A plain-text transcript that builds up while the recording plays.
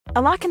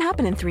A lot can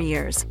happen in 3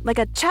 years, like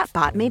a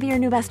chatbot may be your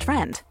new best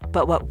friend.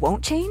 But what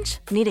won't change?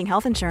 Needing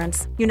health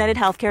insurance. United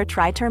Healthcare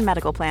Tri-Term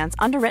Medical Plans,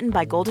 underwritten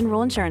by Golden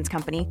Rule Insurance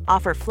Company,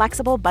 offer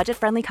flexible,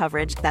 budget-friendly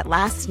coverage that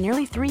lasts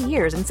nearly 3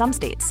 years in some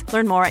states.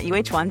 Learn more at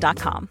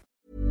uh1.com.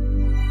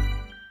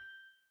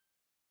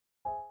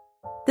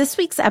 This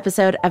week's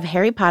episode of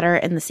Harry Potter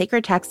and the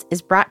Sacred Text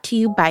is brought to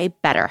you by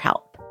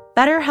BetterHelp.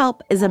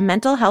 BetterHelp is a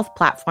mental health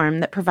platform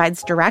that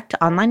provides direct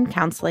online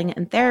counseling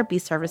and therapy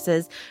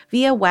services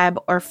via web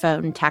or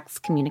phone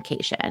text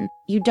communication.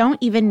 You don't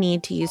even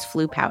need to use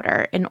flu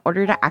powder in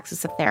order to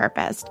access a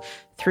therapist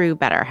through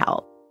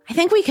BetterHelp. I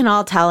think we can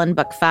all tell in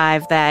Book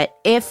 5 that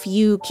if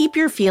you keep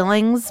your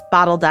feelings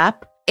bottled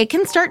up, it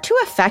can start to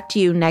affect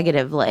you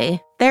negatively.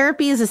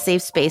 Therapy is a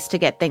safe space to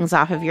get things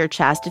off of your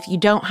chest if you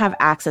don't have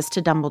access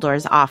to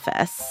Dumbledore's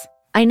office.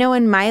 I know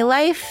in my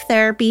life,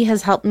 therapy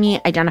has helped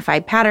me identify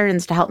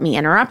patterns to help me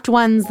interrupt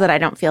ones that I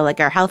don't feel like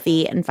are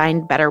healthy and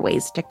find better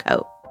ways to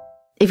cope.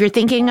 If you're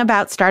thinking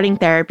about starting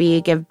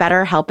therapy, give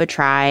BetterHelp a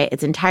try.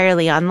 It's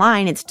entirely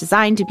online. It's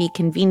designed to be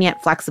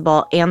convenient,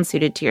 flexible, and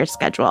suited to your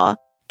schedule.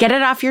 Get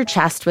it off your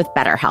chest with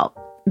BetterHelp.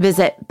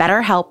 Visit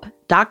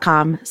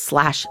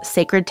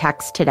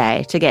BetterHelp.com/sacredtext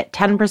today to get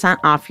 10%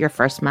 off your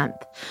first month.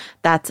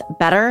 That's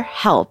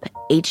BetterHelp,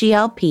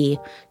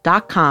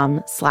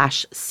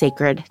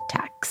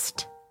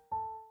 HELP.com/sacredtext.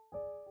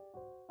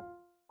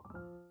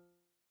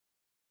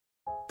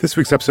 This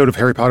week's episode of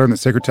Harry Potter and the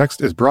Sacred Text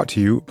is brought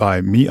to you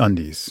by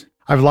MeUndies.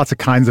 I have lots of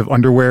kinds of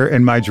underwear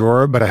in my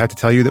drawer, but I have to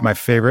tell you that my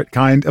favorite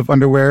kind of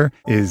underwear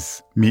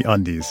is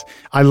MeUndies.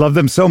 I love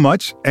them so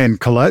much, and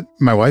Colette,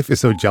 my wife, is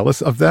so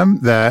jealous of them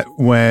that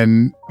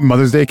when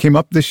Mother's Day came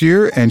up this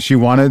year and she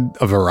wanted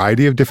a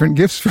variety of different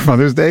gifts for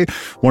Mother's Day,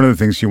 one of the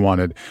things she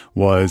wanted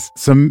was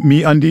some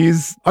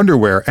MeUndies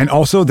underwear and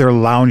also their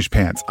lounge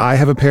pants. I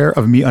have a pair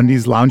of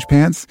MeUndies lounge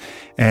pants,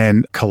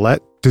 and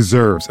Colette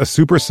deserves a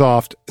super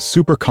soft,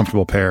 super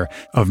comfortable pair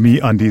of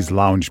MeUndies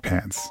lounge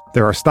pants.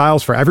 There are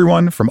styles for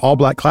everyone, from all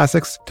black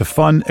classics to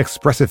fun,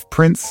 expressive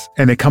prints,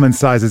 and they come in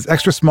sizes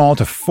extra small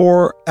to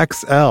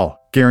 4XL,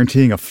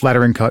 guaranteeing a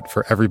flattering cut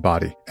for every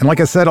body. And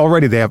like I said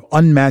already, they have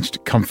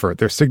unmatched comfort.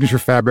 Their signature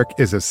fabric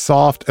is as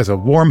soft as a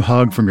warm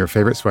hug from your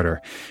favorite sweater.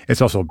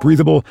 It's also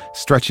breathable,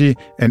 stretchy,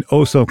 and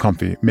oh so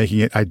comfy, making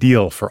it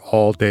ideal for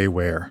all-day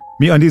wear.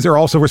 MeUndies are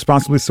also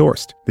responsibly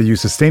sourced. They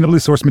use sustainably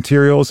sourced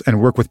materials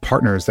and work with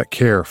partners that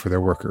care for their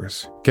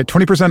workers. Get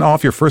 20%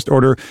 off your first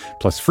order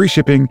plus free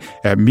shipping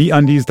at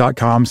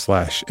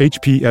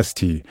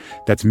MeUndies.com/HPST.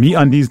 That's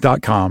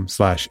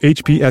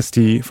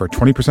MeUndies.com/HPST for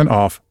 20%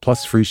 off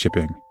plus free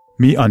shipping.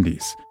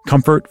 MeUndies.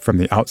 Comfort from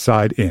the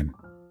outside in.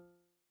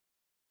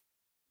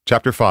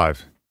 Chapter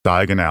 5.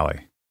 Diagon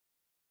Alley.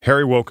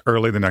 Harry woke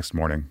early the next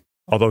morning.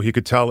 Although he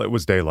could tell it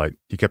was daylight,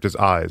 he kept his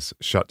eyes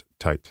shut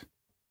tight.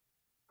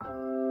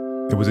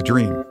 It was a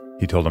dream,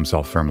 he told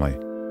himself firmly.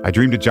 I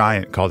dreamed a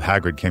giant called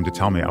Hagrid came to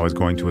tell me I was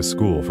going to a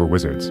school for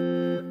wizards.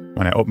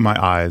 When I open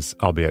my eyes,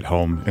 I'll be at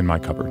home in my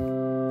cupboard.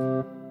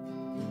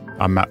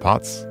 I'm Matt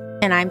Potts.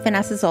 And I'm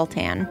Vanessa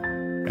Zoltan.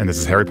 And this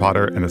is Harry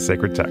Potter and the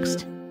Sacred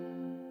Text.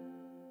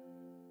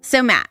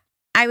 So, Matt,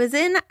 I was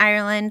in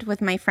Ireland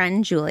with my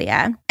friend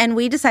Julia, and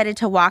we decided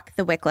to walk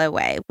the Wicklow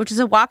Way, which is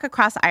a walk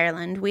across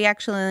Ireland. We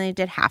actually only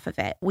did half of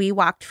it. We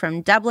walked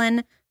from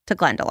Dublin to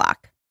Glendalough.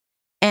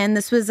 And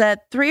this was a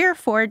 3 or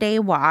 4 day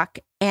walk.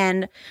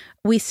 And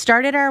we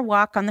started our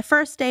walk on the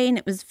first day, and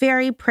it was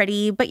very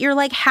pretty, but you're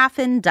like half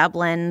in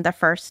Dublin the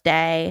first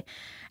day.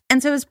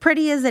 And so as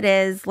pretty as it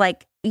is,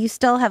 like you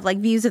still have like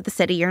views of the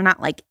city. You're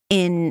not like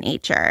in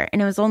nature.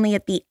 And it was only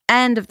at the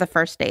end of the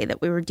first day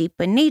that we were deep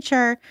in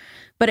nature,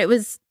 but it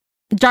was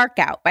dark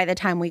out by the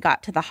time we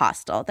got to the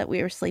hostel that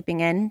we were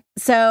sleeping in.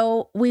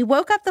 So we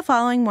woke up the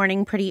following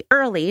morning pretty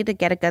early to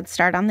get a good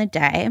start on the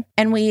day.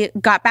 And we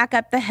got back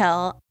up the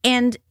hill,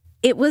 and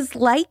it was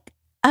like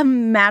a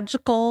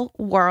magical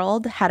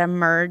world had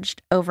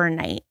emerged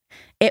overnight.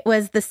 It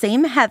was the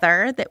same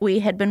heather that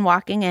we had been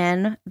walking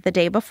in the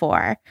day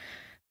before,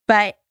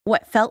 but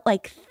what felt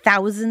like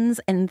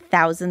thousands and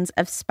thousands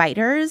of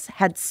spiders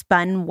had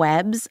spun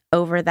webs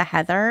over the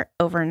heather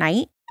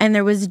overnight. And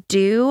there was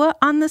dew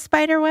on the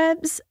spider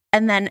webs.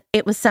 And then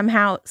it was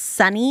somehow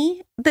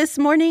sunny this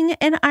morning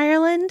in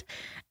Ireland.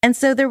 And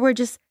so there were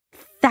just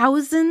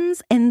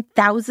thousands and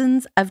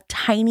thousands of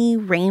tiny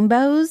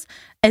rainbows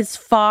as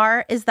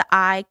far as the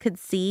eye could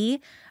see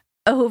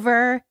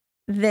over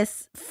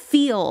this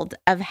field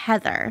of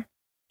heather.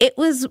 It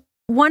was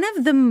one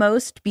of the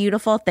most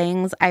beautiful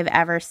things I've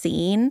ever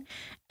seen,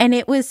 and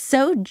it was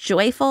so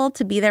joyful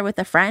to be there with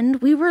a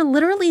friend. We were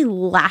literally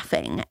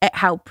laughing at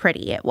how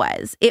pretty it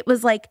was. It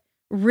was like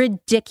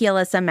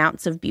ridiculous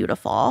amounts of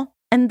beautiful.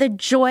 And the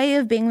joy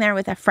of being there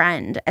with a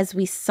friend as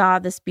we saw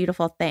this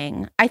beautiful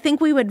thing, I think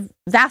we would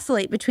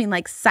vacillate between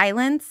like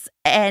silence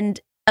and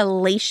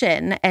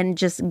elation and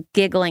just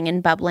giggling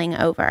and bubbling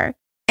over.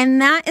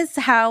 And that is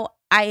how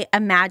I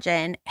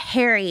imagine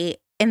Harry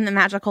in the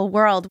magical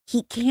world.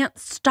 He can't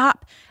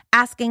stop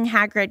asking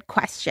Hagrid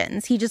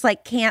questions. He just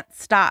like can't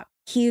stop.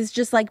 He's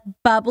just like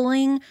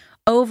bubbling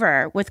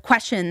over with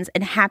questions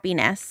and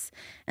happiness.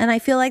 And I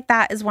feel like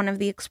that is one of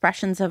the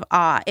expressions of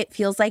awe. It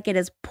feels like it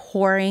is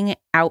pouring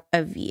out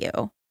of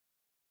you.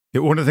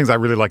 One of the things I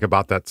really like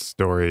about that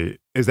story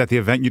is that the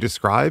event you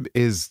describe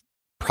is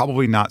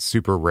probably not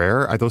super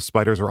rare. Those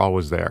spiders are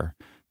always there.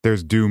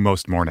 There's dew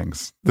most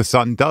mornings. The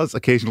sun does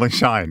occasionally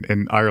shine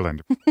in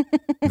Ireland.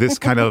 This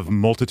kind of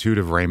multitude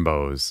of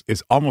rainbows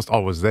is almost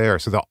always there.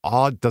 So the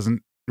awe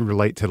doesn't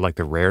relate to like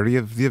the rarity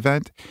of the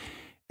event.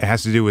 It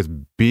has to do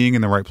with being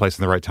in the right place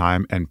in the right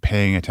time and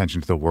paying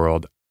attention to the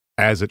world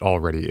as it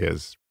already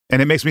is.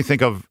 And it makes me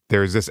think of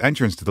there's this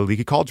entrance to the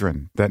Leaky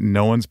Cauldron that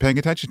no one's paying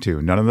attention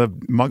to. None of the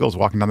muggles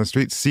walking down the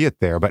street see it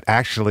there, but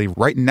actually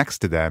right next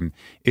to them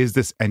is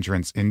this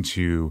entrance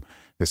into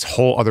this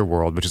whole other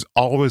world, which is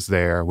always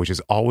there, which is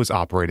always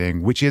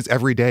operating, which is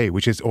every day,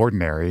 which is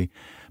ordinary,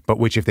 but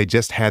which if they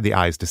just had the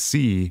eyes to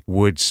see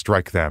would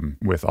strike them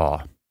with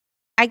awe.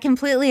 I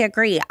completely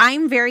agree.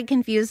 I'm very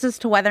confused as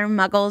to whether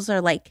muggles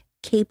are like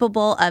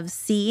capable of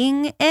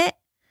seeing it.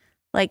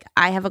 Like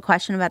I have a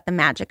question about the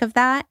magic of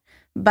that,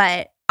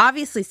 but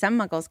obviously some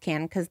muggles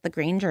can because the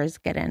Grangers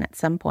get in at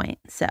some point.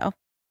 So,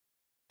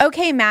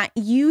 okay, Matt,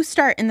 you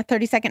start in the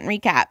 30-second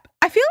recap.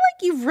 I feel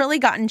like you've really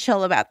gotten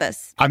chill about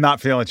this. I'm not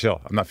feeling chill.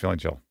 I'm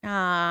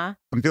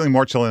feeling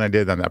more chill than I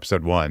did on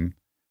episode 1.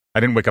 I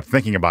didn't wake up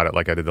thinking about it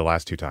like I did the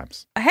last 2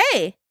 times.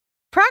 Hey,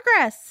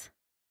 progress.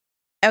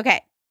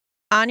 Okay,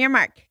 on your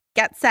mark,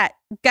 get set,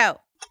 go.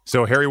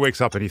 So Harry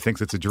wakes up and he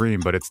thinks it's a dream,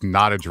 but it's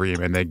not a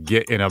dream. And they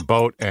get in a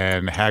boat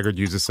and Hagrid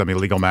uses some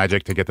illegal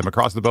magic to get them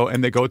across the boat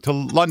and they go to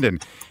London.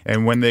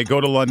 And when they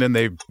go to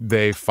London,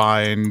 they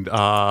find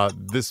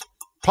this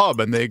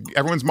pub and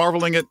everyone's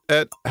marveling at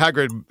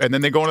Hagrid. And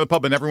then they go into the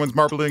pub and everyone's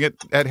marveling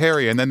at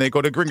Harry. And then they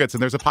go to Gringotts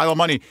and there's a pile of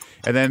money.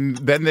 And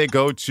then they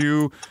go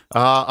to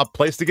a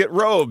place to get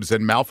robes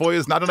and Malfoy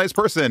is not a nice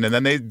person. And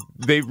then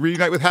they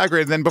reunite with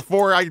Hagrid. And then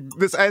before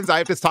this ends, I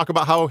have to talk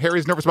about how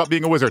Harry's nervous about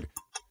being a wizard.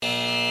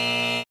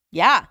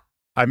 Yeah.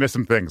 I missed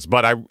some things,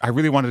 but I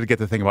really wanted to get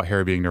the thing about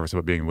Harry being nervous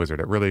about being a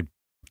wizard.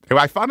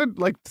 I found it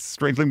like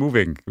strangely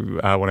moving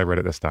when I read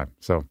it this time.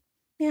 So,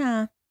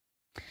 yeah.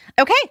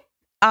 Okay.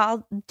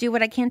 I'll do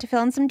what I can to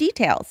fill in some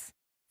details.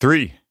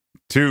 3,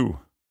 2,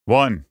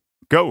 1,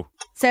 go.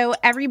 So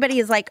everybody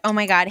is like, oh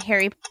my God,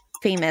 Harry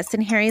famous.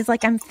 And Harry's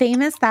like, I'm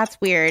famous? That's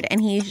weird.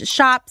 And he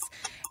shops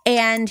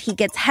and he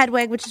gets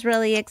Hedwig, which is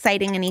really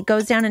exciting. And he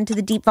goes down into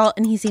the deep vault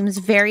and he seems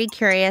very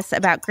curious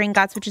about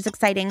Gringotts, which is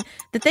exciting.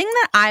 The thing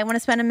that I want to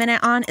spend a minute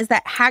on is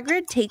that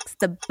Hagrid takes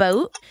the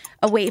boat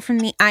away from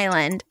the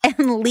island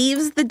and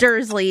leaves the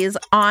Dursleys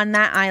on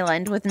that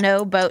island with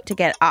no boat to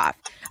get off.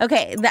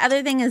 Okay, the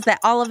other thing is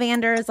that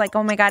Ollivander is like,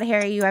 oh my God,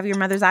 Harry, you have your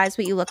mother's eyes,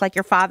 but you look like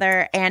your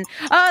father. And,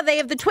 oh, they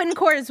have the twin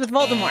cores with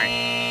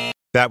Voldemort.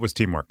 That was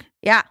teamwork.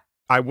 Yeah.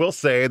 I will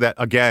say that,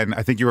 again,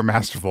 I think you were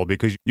masterful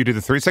because you did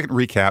a 30-second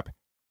recap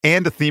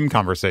and a theme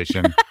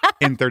conversation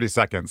in 30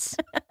 seconds.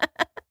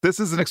 This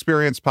is an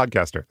experienced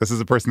podcaster. This is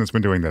a person that's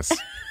been doing this.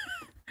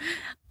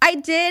 I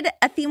did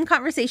a theme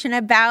conversation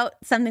about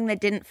something that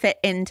didn't fit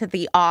into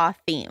the awe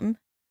theme.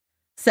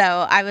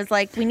 So I was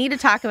like, we need to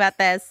talk about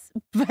this,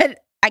 but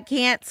I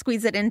can't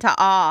squeeze it into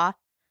awe.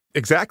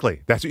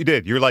 Exactly. That's what you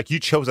did. You're like, you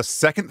chose a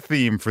second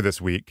theme for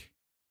this week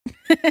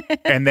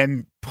and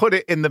then put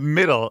it in the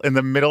middle,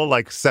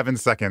 like 7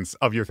 seconds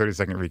of your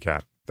 30-second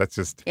recap. That's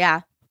just...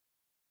 Yeah.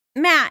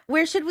 Matt,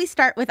 where should we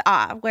start with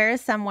awe? Where is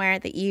somewhere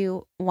that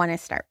you want to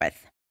start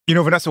with? You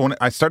know, Vanessa, when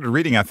I started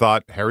reading, I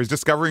thought Harry's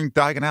discovering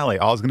Diagon Alley.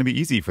 Awe is going to be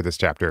easy for this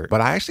chapter.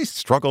 But I actually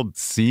struggled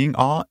seeing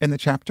awe in the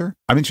chapter.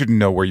 I'm interested to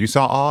know where you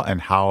saw awe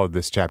and how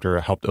this chapter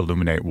helped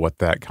illuminate what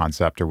that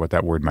concept or what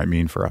that word might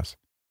mean for us.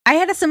 I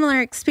had a similar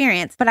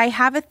experience, but I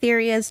have a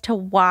theory as to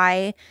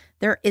why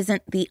there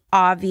isn't the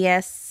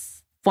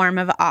obvious form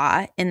of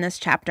awe in this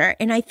chapter.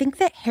 And I think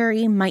that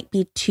Harry might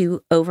be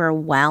too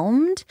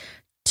overwhelmed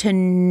to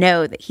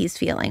know that he's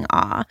feeling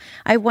awe.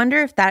 I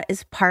wonder if that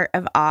is part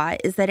of awe,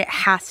 is that it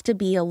has to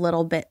be a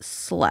little bit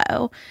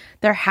slow.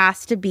 There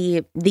has to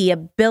be the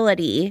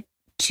ability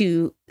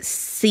to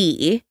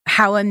see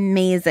how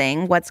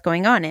amazing what's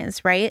going on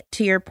is, right?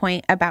 To your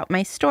point about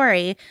my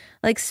story,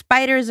 like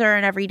spiders are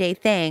an everyday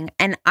thing.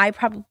 And I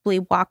probably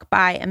walk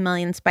by a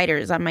million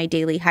spiders on my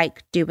daily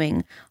hike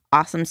doing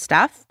awesome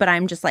stuff, but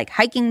I'm just like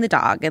hiking the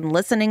dog and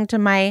listening to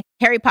my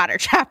Harry Potter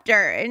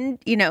chapter and,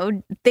 you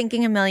know,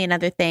 thinking a million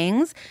other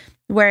things.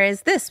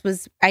 Whereas this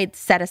was, I'd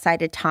set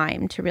aside a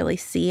time to really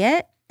see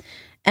it.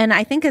 And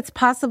I think it's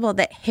possible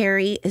that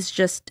Harry is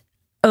just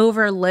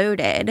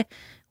overloaded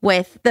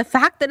with the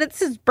fact that it's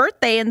his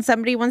birthday and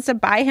somebody wants to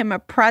buy him a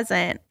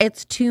present.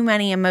 It's too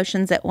many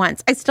emotions at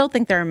once. I still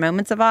think there are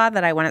moments of awe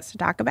that I want us to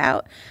talk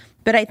about,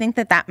 but I think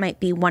that that might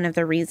be one of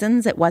the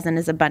reasons it wasn't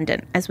as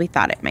abundant as we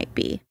thought it might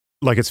be.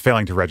 Like it's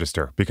failing to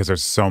register because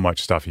there's so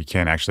much stuff you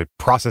can't actually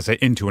process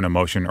it into an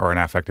emotion or an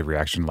affective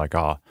reaction like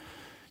awe.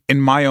 In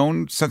my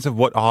own sense of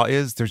what awe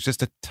is, there's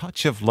just a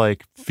touch of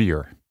like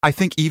fear. I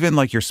think even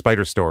like your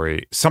spider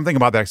story, something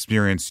about that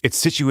experience, it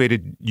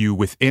situated you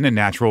within a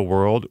natural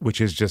world,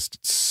 which is just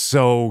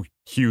so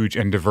huge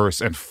and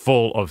diverse and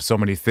full of so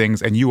many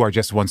things, and you are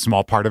just one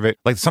small part of it.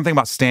 Like something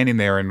about standing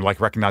there and like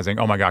recognizing,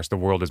 oh my gosh, the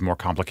world is more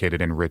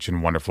complicated and rich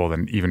and wonderful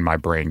than even my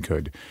brain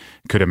could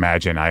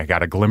imagine. I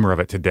got a glimmer of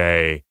it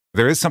today.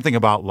 There is something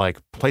about like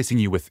placing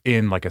you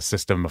within like a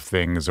system of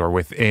things or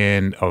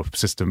within a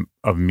system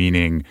of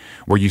meaning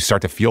where you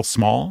start to feel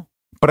small.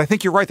 But I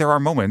think you're right. There are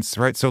moments,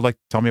 right? So like,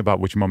 tell me about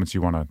which moments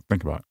you want to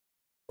think about.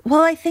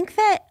 Well, I think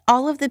that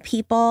all of the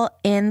people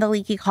in the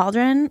Leaky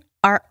Cauldron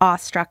are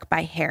awestruck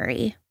by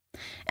Harry.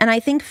 And I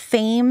think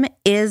fame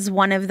is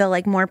one of the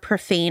like more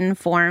profane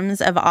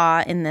forms of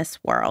awe in this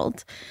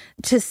world.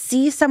 To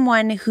see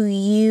someone who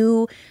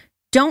you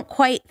don't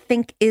quite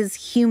think is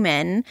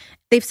human,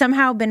 they've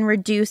somehow been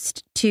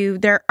reduced to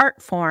their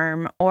art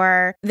form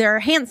or their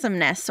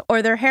handsomeness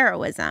or their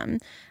heroism.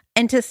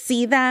 And to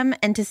see them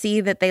and to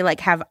see that they like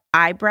have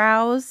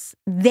eyebrows,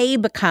 they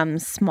become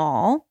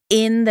small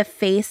in the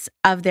face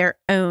of their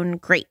own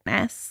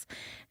greatness.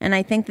 And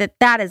I think that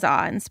that is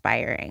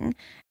awe-inspiring.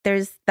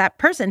 There's that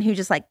person who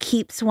just like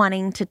keeps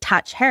wanting to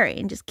touch Harry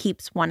and just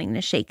keeps wanting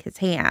to shake his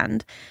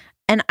hand.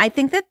 And I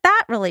think that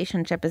that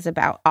relationship is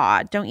about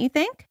awe, don't you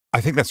think?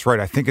 I think that's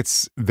right. I think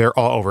it's their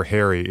awe over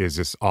Harry is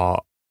this awe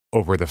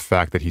over the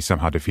fact that he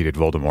somehow defeated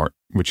Voldemort,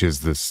 which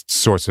is this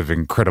source of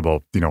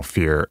incredible,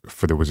 fear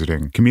for the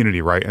wizarding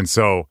community, right? And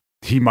so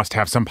he must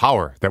have some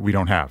power that we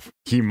don't have.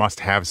 He must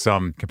have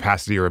some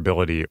capacity or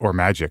ability or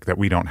magic that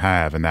we don't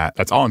have, and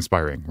that's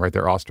awe-inspiring, right?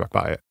 They're awestruck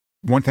by it.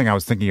 One thing I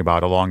was thinking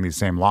about along these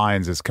same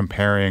lines is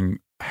comparing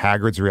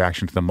Hagrid's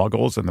reaction to the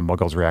Muggles and the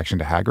Muggles' reaction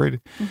to Hagrid.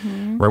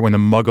 Mm-hmm. Right? When the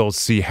Muggles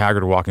see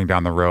Hagrid walking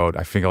down the road,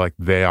 I feel like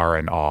they are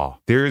in awe.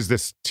 There is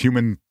this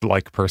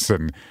human-like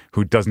person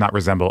who does not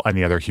resemble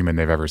any other human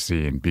they've ever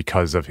seen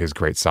because of his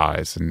great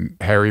size. And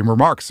Harry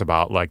remarks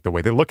about like the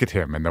way they look at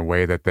him and the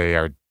way that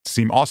they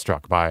seem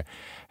awestruck by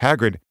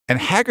Hagrid. And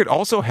Hagrid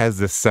also has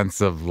this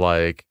sense of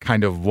like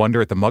kind of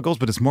wonder at the Muggles,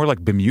 but it's more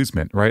like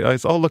bemusement, right?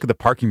 It's, oh, look at the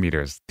parking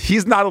meters.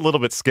 He's not a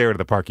little bit scared of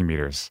the parking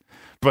meters,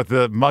 but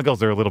the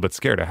Muggles are a little bit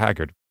scared of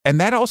Hagrid.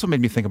 And that also made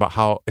me think about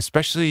how,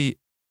 especially,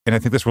 and I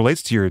think this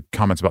relates to your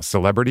comments about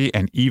celebrity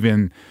and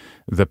even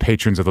the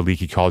patrons of the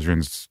Leaky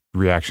Cauldron's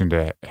reaction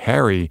to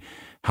Harry,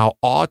 how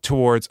awe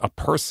towards a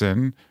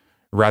person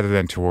rather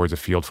than towards a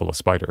field full of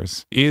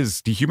spiders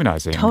is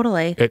dehumanizing.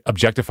 Totally. It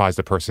objectifies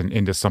the person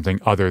into something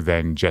other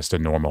than just a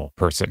normal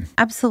person.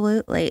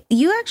 Absolutely.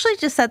 You actually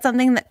just said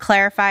something that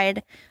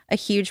clarified a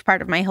huge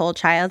part of my whole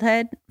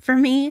childhood for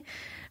me.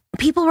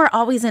 People were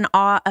always in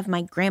awe of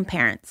my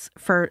grandparents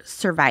for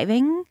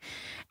surviving.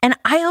 And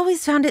I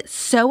always found it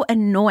so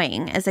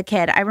annoying as a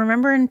kid. I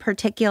remember in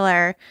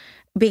particular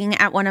being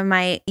at one of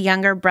my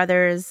younger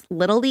brother's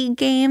Little League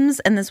games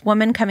and this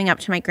woman coming up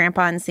to my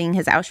grandpa and seeing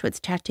his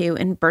Auschwitz tattoo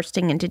and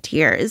bursting into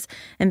tears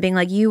and being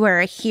like, "You were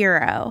a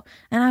hero."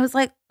 And I was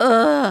like,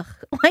 ugh,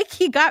 like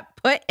he got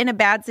put in a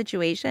bad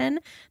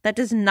situation. That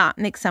does not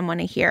make someone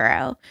a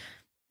hero.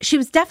 She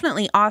was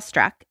definitely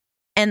awestruck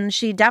and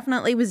she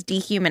definitely was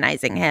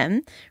dehumanizing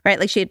him, right?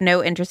 Like she had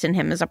no interest in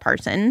him as a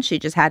person. She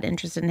just had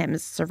interest in him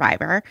as a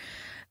survivor.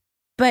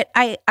 But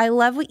I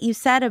love what you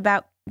said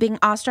about being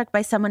awestruck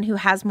by someone who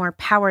has more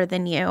power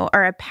than you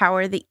or a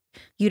power that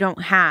you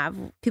don't have.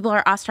 People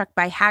are awestruck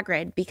by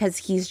Hagrid because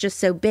he's just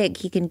so big.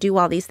 He can do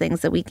all these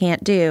things that we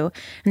can't do.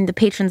 And the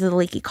patrons of the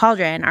Leaky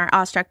Cauldron are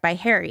awestruck by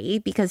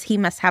Harry because he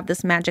must have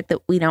this magic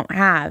that we don't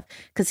have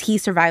because he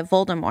survived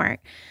Voldemort.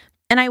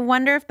 And I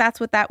wonder if that's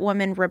what that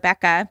woman,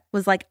 Rebecca,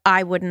 was like,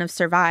 I wouldn't have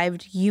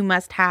survived. You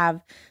must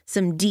have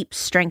some deep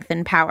strength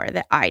and power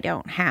that I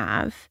don't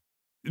have.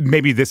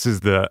 Maybe this is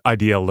the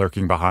idea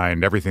lurking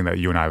behind everything that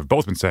you and I have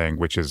both been saying,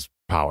 which is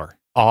power.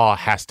 Awe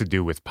has to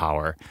do with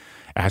power.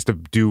 It has to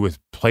do with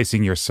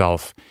placing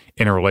yourself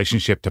in a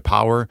relationship to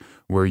power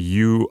where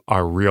you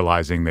are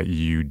realizing that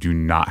you do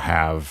not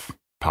have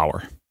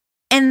power.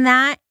 And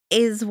that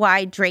is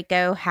why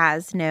Draco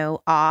has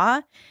no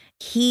awe.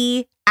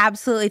 He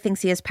absolutely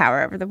thinks he has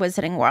power over the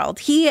wizarding world.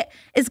 He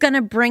is going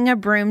to bring a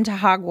broom to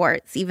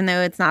Hogwarts, even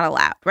though it's not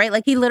allowed, right?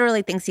 Like he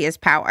literally thinks he has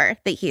power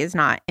that he is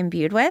not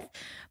imbued with.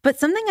 But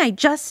something I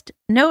just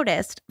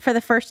noticed for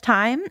the first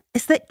time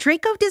is that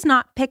Draco does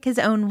not pick his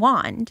own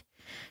wand.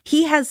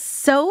 He has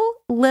so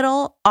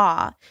little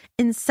awe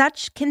and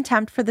such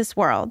contempt for this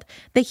world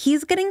that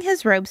he's getting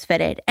his robes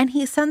fitted and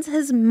he sends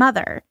his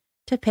mother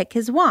to pick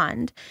his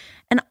wand.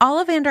 And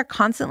Ollivander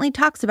constantly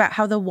talks about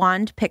how the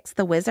wand picks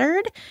the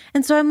wizard.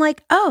 And so I'm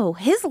like, oh,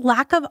 his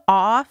lack of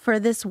awe for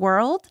this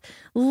world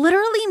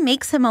literally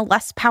makes him a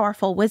less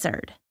powerful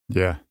wizard.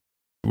 Yeah.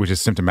 Which is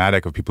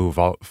symptomatic of people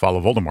who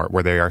follow Voldemort,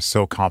 where they are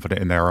so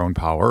confident in their own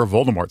power, or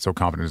Voldemort's so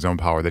confident in his own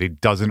power that he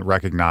doesn't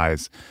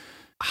recognize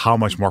how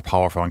much more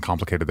powerful and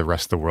complicated the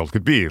rest of the world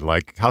could be,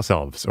 like house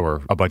elves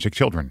or a bunch of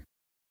children.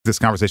 This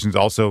conversation is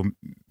also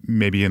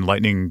maybe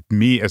enlightening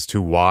me as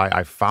to why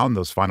I found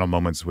those final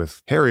moments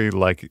with Harry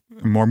like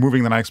more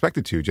moving than I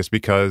expected to, just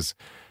because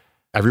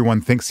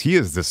everyone thinks he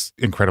is this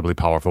incredibly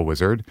powerful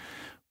wizard.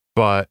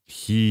 but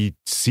he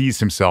sees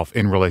himself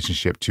in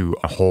relationship to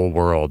a whole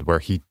world where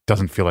he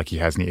doesn't feel like he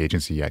has any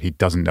agency yet. He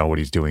doesn't know what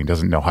he's doing,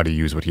 doesn't know how to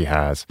use what he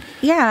has.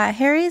 Yeah,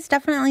 Harry's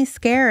definitely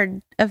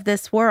scared of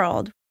this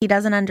world. He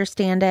doesn't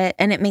understand it,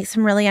 and it makes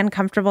him really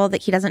uncomfortable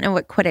that he doesn't know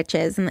what Quidditch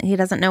is and that he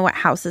doesn't know what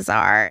houses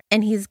are.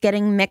 And he's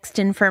getting mixed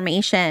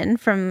information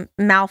from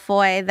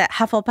Malfoy that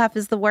Hufflepuff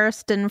is the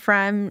worst and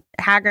from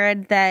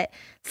Hagrid that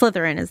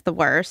Slytherin is the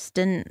worst.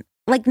 And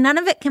like none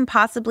of it can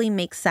possibly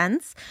make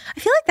sense. I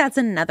feel like that's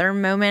another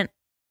moment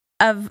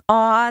of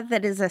awe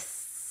that is a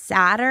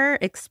sadder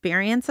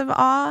experience of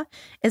awe,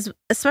 is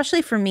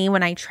especially for me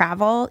when I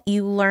travel,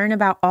 you learn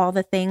about all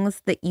the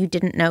things that you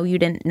didn't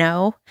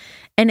know.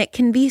 And it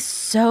can be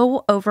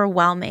so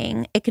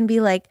overwhelming. It can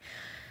be like,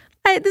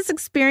 I had this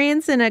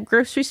experience in a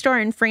grocery store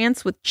in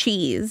France with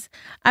cheese.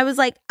 I was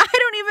like, I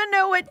don't even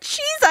know what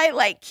cheese I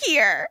like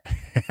here.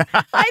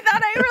 I thought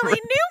I really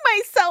knew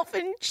myself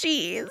in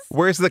cheese.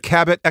 Where's the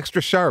Cabot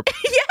extra sharp?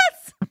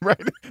 Yes.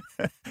 Right.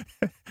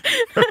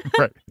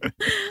 Right. I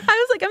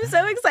was like, I'm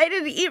so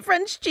excited to eat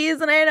French cheese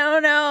and I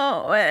don't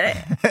know.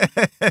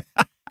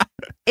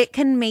 It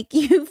can make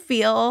you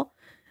feel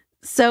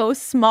so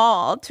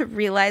small to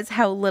realize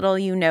how little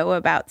you know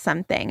about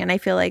something. And I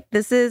feel like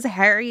this is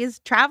Harry's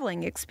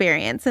traveling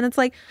experience. And it's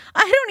like,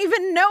 I don't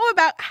even know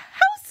about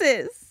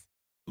houses.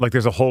 Like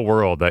there's a whole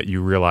world that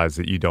you realize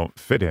that you don't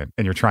fit in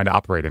and you're trying to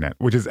operate in it,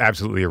 which is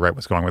absolutely right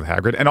what's going on with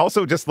Hagrid. And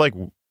also just like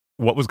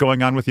what was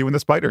going on with you and the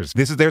spiders.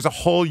 There's a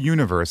whole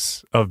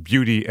universe of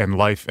beauty and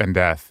life and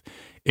death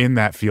in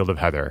that field of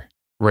heather,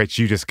 right?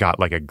 You just got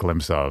like a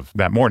glimpse of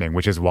that morning,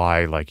 which is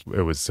why like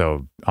it was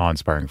so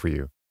awe-inspiring for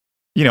you.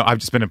 You know, I've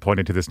just been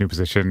appointed to this new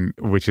position,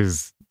 which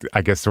is,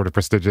 I guess, sort of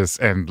prestigious.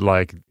 And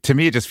like, to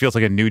me, it just feels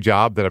like a new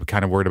job that I'm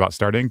kind of worried about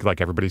starting.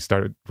 Like everybody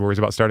worries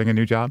about starting a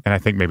new job. And I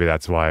think maybe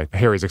that's why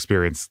Harry's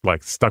experience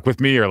like stuck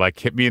with me or like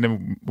hit me in a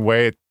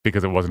way,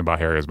 because it wasn't about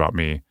Harry, it was about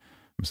me.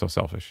 I'm so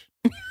selfish.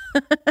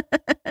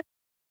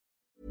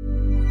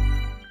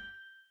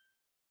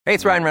 Hey,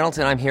 it's Ryan Reynolds,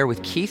 and I'm here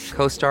with Keith,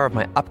 co-star of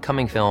my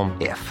upcoming film,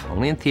 If,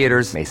 only in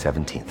theaters May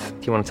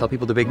 17th. Do you want to tell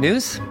people the big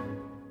news?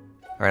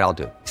 All right, I'll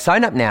do it.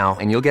 Sign up now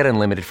and you'll get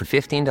unlimited for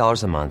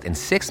 $15 a month and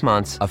 6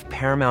 months of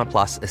Paramount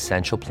Plus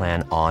Essential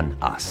Plan on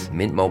us.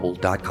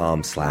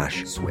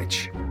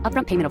 MintMobile.com/switch.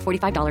 Upfront payment of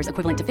 $45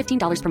 equivalent to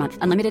 $15 per month.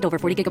 Unlimited over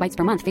 40 gigabytes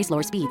per month. Face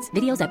lower speeds.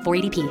 Videos at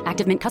 480p.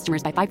 Active Mint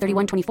customers by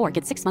 531.24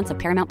 get 6 months of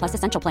Paramount Plus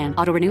Essential Plan.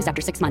 Auto renews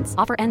after 6 months.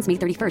 Offer ends May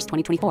 31st,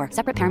 2024.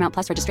 Separate Paramount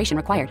Plus registration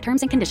required.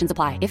 Terms and conditions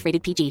apply if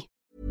rated PG.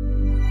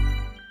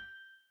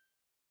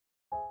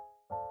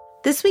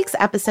 This week's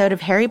episode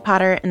of Harry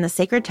Potter and the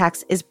Sacred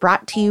Text is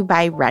brought to you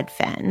by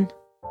Redfin.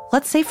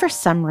 Let's say for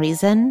some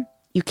reason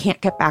you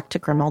can't get back to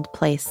Grimmauld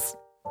Place,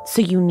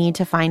 so you need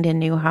to find a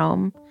new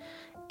home.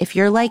 If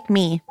you're like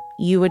me,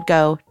 you would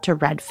go to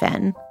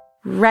Redfin.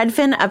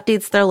 Redfin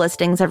updates their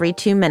listings every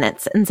 2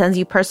 minutes and sends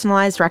you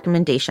personalized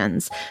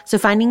recommendations, so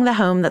finding the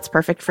home that's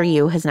perfect for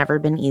you has never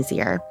been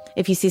easier.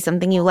 If you see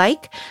something you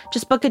like,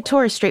 just book a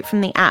tour straight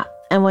from the app.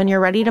 And when you're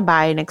ready to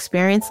buy, an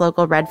experienced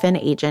local Redfin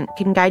agent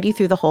can guide you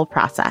through the whole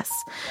process.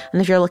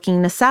 And if you're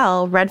looking to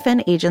sell,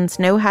 Redfin agents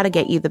know how to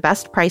get you the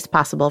best price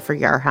possible for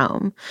your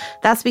home.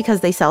 That's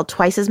because they sell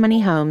twice as many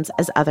homes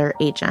as other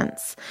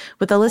agents.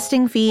 With a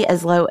listing fee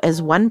as low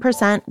as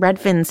 1%,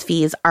 Redfin's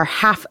fees are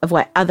half of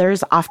what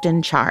others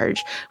often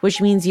charge, which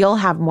means you'll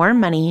have more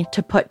money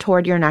to put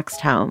toward your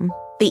next home.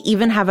 They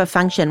even have a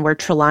function where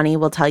Trelawney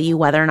will tell you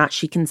whether or not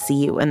she can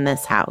see you in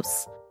this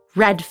house.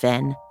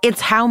 Redfin.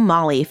 It's how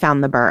Molly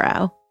found the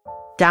burrow.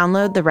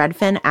 Download the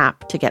Redfin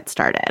app to get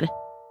started.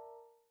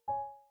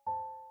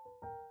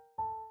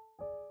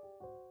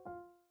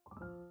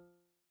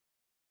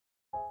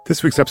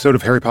 This week's episode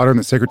of Harry Potter and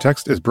the Sacred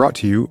Text is brought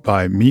to you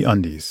by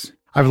MeUndies.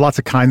 I have lots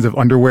of kinds of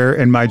underwear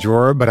in my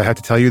drawer, but I have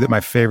to tell you that my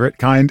favorite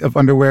kind of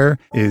underwear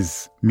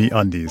is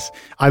MeUndies.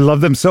 I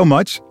love them so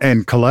much,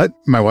 and Colette,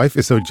 my wife,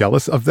 is so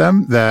jealous of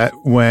them that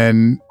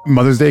when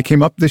Mother's Day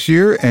came up this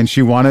year and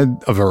she wanted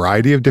a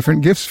variety of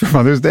different gifts for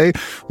Mother's Day,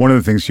 one of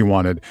the things she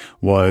wanted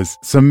was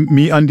some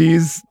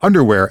MeUndies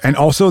underwear and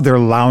also their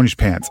lounge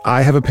pants.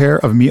 I have a pair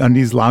of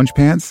MeUndies lounge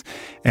pants,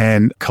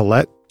 and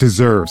Colette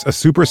deserves a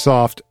super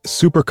soft,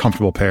 super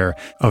comfortable pair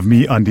of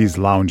MeUndies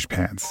lounge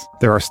pants.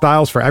 There are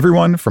styles for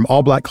everyone, from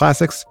all black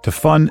classics to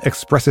fun,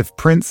 expressive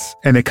prints,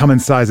 and they come in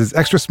sizes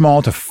extra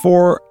small to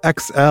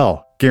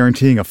 4XL,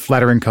 guaranteeing a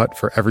flattering cut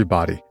for every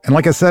body. And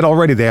like I said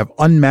already, they have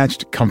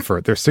unmatched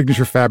comfort. Their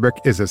signature fabric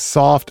is as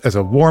soft as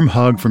a warm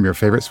hug from your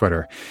favorite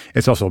sweater.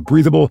 It's also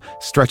breathable,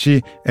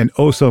 stretchy, and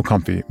oh so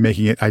comfy,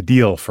 making it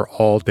ideal for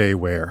all-day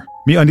wear.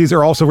 MeUndies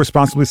are also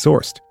responsibly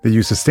sourced. They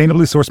use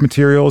sustainably sourced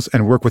materials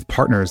and work with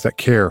partners that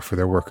care for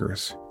their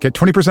workers. Get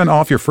 20%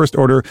 off your first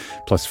order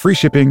plus free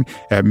shipping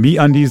at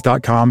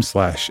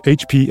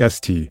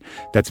MeUndies.com/HPST.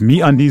 That's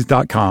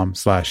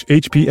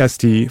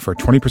MeUndies.com/HPST for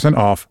 20%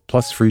 off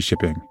plus free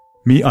shipping.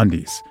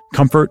 MeUndies.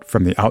 Comfort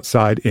from the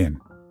outside in.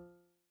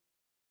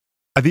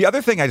 The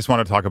other thing I just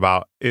want to talk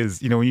about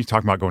is, you know, when you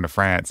talk about going to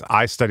France,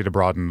 I studied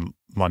abroad in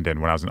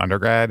London when I was an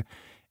undergrad,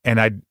 and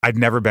I'd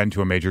never been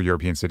to a major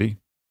European city.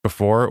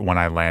 before when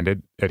I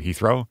landed at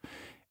Heathrow,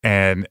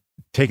 and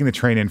taking the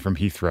train in from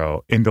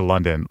Heathrow into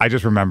London. I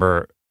just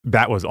remember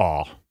that was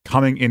awe.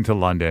 Coming into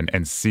London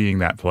and seeing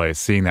that place,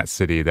 seeing that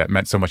city that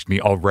meant so much to me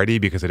already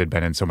because it had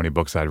been in so many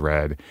books I'd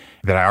read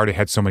that I already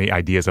had so many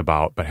ideas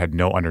about but had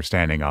no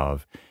understanding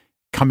of.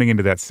 Coming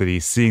into that city,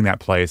 seeing that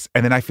place.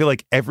 And then I feel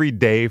like every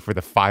day for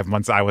the 5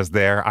 months I was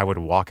there, I would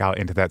walk out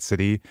into that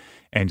city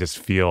and just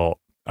feel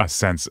a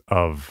sense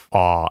of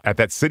awe at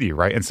that city,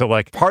 right? And so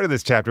like part of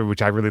this chapter,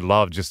 which I really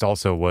loved just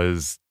also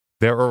was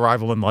their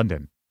arrival in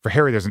London. For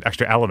Harry, there's an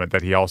extra element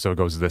that he also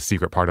goes to the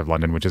secret part of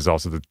London, which is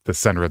also the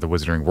center of the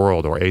Wizarding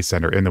World, or a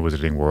center in the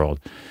Wizarding World.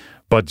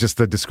 But just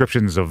the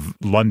descriptions of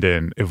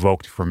London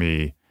evoked for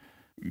me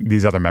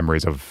these other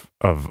memories of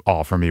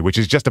awe for me, which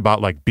is just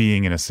about like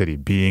being in a city,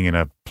 being in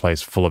a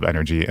place full of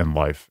energy and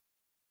life.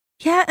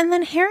 Yeah, and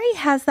then Harry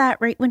has that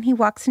right when he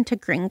walks into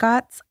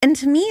Gringotts. And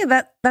to me,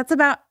 that's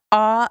about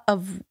awe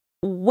of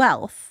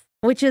wealth,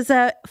 which is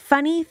a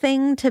funny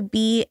thing to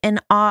be in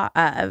awe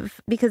of,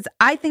 because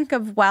I think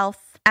of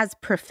wealth as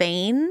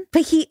profane,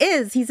 but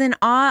he's in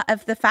awe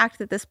of the fact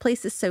that this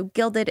place is so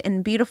gilded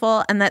and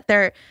beautiful and that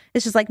there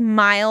is just like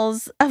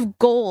miles of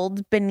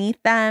gold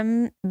beneath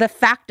them. The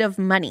fact of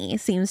money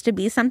seems to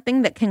be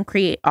something that can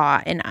create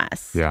awe in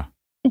us. Yeah.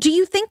 Do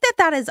you think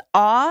that is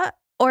awe,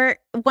 or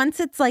once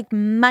it's like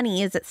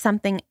money, is it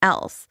something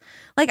else?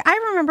 Like I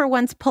remember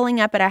once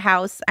pulling up at a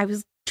house. I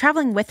was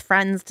traveling with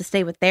friends to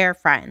stay with their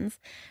friends.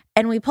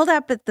 And we pulled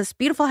up at this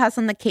beautiful house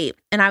on the Cape.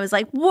 And I was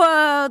like,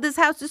 whoa, this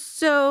house is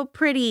so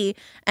pretty.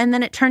 And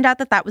then it turned out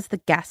that was the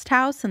guest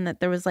house and that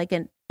there was like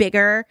a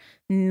bigger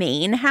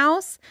main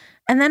house.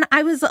 And then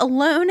I was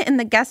alone in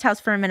the guest house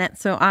for a minute.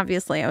 So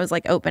obviously I was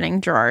like opening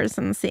drawers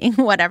and seeing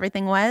what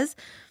everything was.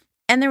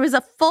 And there was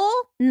a full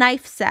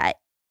knife set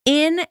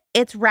in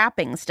its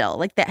wrapping still,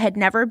 like that had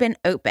never been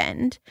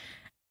opened.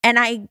 And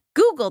I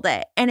Googled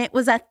it, and it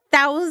was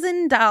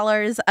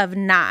 $1,000 of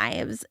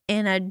knives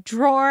in a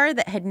drawer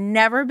that had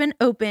never been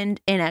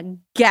opened in a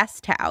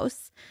guest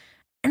house.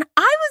 And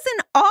I was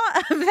in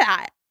awe of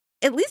that.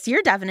 At least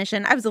your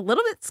definition. I was a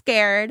little bit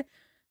scared,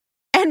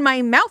 and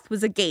my mouth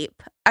was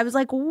agape. I was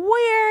like,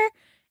 where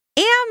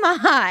am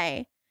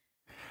I?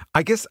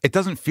 I guess it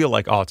doesn't feel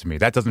like awe to me.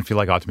 That doesn't feel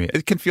like awe to me.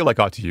 It can feel like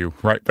awe to you,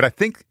 right? But I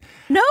think...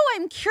 No,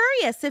 I'm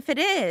curious if it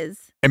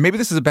is. And maybe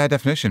this is a bad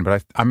definition,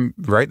 but I'm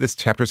right. This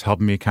chapter's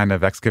helped me kind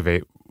of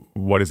excavate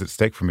what is at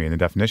stake for me in the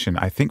definition.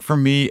 I think for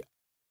me,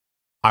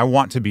 I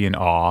want to be in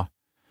awe,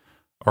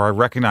 or I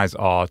recognize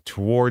awe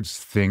towards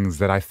things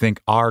that I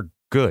think are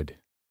good,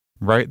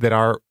 right? That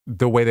are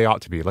the way they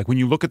ought to be. Like when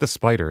you look at the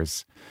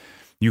spiders,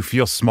 you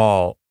feel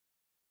small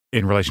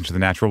in relation to the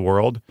natural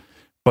world,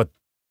 but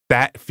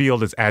that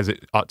field is as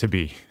it ought to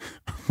be,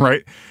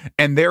 right?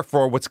 And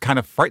therefore, what's kind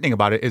of frightening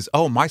about it is,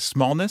 oh, my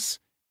smallness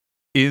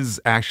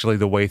is actually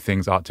the way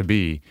things ought to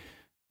be,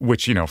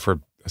 which, you know, for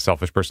a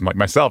selfish person like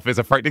myself is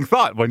a frightening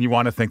thought when you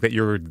want to think that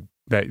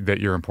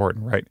you're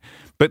important, right?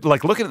 But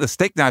like looking at the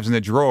steak knives in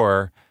the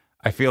drawer,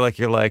 I feel like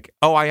you're like,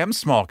 oh, I am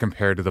small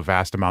compared to the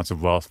vast amounts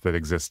of wealth that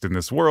exist in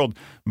this world,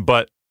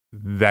 but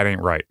that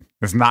ain't right.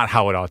 It's not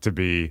how it ought to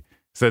be.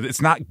 So it's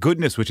not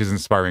goodness which is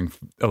inspiring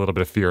a little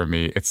bit of fear in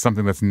me. It's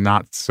something that's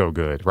not so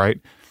good, right?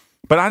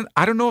 But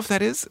I don't know if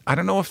that is. I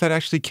don't know if that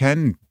actually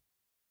can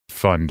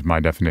fund my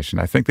definition.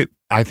 I think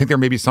there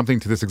may be something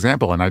to this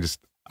example, and I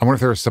wonder if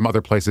there are some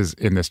other places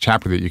in this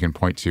chapter that you can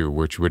point to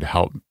which would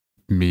help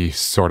me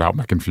sort out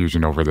my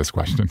confusion over this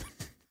question.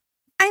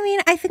 I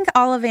mean, I think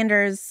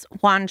Ollivander's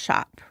wand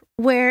shop,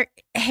 where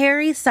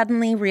Harry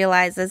suddenly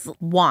realizes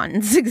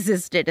wands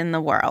existed in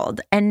the world.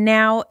 And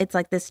now it's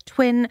like this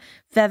twin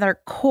feather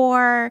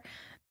core.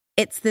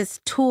 It's this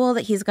tool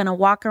that he's going to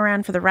walk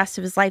around for the rest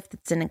of his life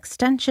that's an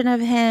extension of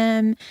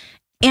him.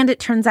 And it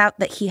turns out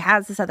that he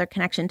has this other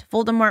connection to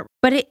Voldemort.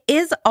 But it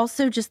is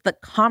also just the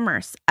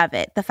commerce of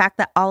it. The fact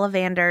that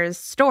Ollivander's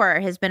store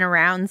has been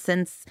around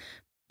since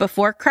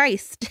before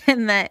Christ,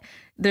 and that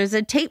there's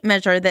a tape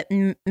measure that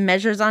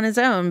measures on his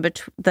own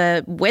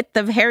the width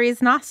of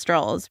Harry's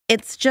nostrils.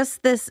 It's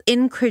just this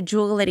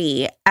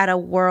incredulity at a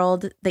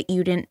world that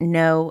you didn't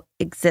know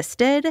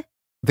existed.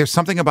 There's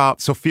something about,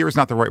 so fear is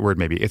not the right word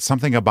maybe. It's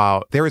something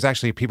about, there is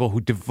actually people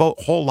who devote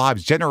whole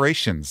lives,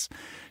 generations,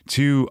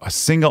 to a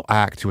single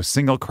act, to a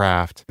single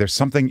craft. There's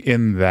something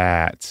in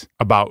that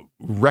about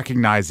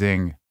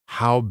recognizing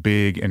how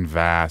big and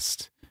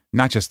vast,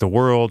 not just the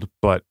world,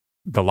 but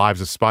the lives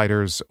of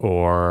spiders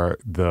or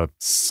the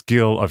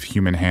skill of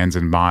human hands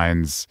and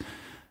minds,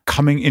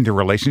 coming into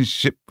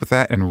relationship with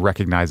that and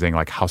recognizing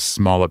like how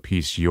small a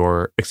piece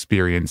your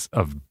experience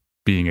of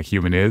being a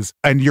human is.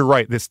 And you're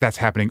right, that's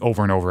happening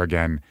over and over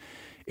again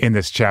in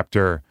this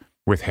chapter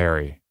with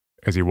Harry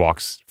as he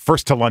walks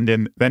first to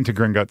London, then to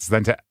Gringotts,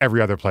 then to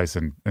every other place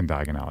in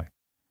Diagon Alley.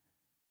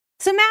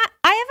 So Matt,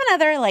 I have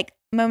another like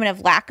moment of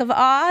lack of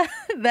awe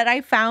that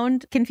I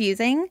found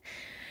confusing.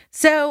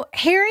 So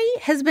Harry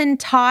has been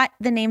taught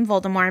the name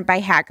Voldemort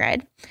by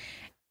Hagrid,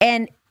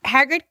 and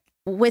Hagrid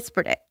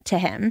whispered it to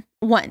him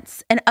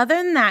once. And other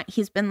than that,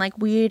 he's been like,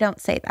 we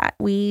don't say that.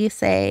 We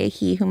say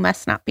he who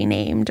must not be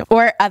named,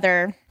 or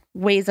other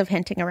ways of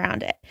hinting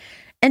around it.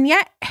 And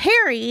yet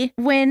Harry,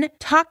 when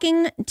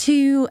talking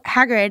to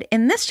Hagrid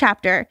in this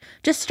chapter,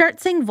 just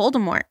starts saying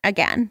Voldemort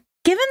again.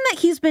 Given that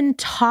he's been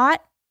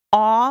taught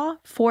awe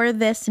for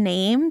this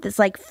name, this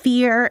like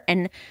fear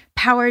and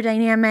power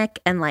dynamic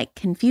and like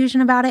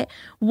confusion about it,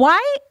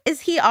 why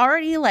is he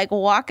already like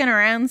walking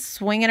around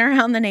swinging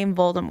around the name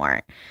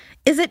Voldemort?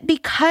 Is it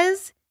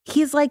because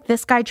he's like,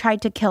 this guy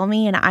tried to kill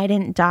me and I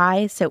didn't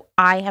die, so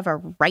I have a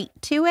right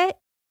to it?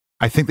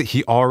 I think that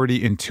he already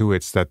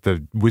intuits that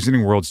the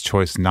Wizarding World's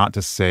choice not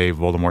to say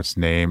Voldemort's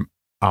name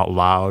out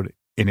loud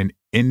in an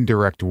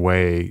indirect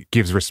way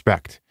gives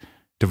respect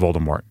to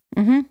Voldemort.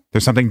 Mm-hmm.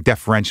 There's something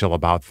deferential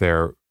about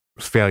their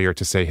failure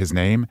to say his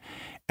name.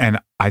 And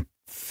I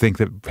think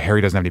that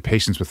Harry doesn't have any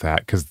patience with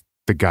that because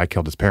the guy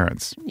killed his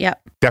parents.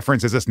 Yep.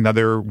 Deference is just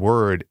another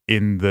word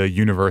in the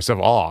universe of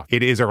awe.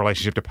 It is a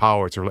relationship to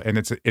power.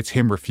 It's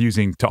him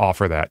refusing to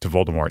offer that to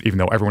Voldemort, even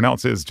though everyone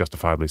else is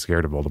justifiably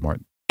scared of Voldemort.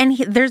 And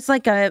there's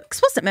like a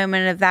explicit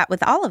moment of that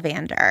with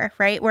Ollivander,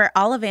 right? Where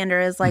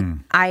Ollivander is like,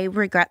 I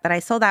regret that I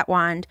sold that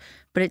wand,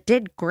 but it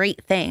did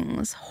great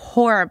things.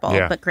 Horrible,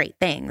 but great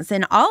things.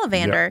 And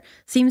Ollivander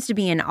seems to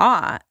be in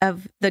awe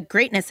of the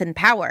greatness and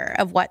power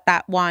of what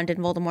that wand and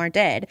Voldemort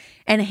did.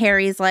 And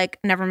Harry's like,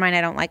 never mind,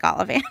 I don't like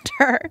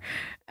Ollivander,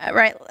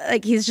 right?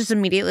 Like he's just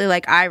immediately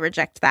like, I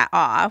reject that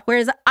awe.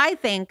 Whereas I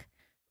think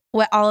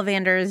what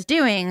Ollivander is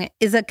doing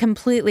is a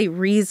completely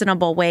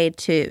reasonable way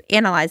to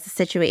analyze the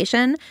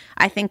situation.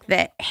 I think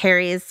that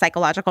Harry's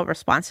psychological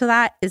response to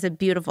that is a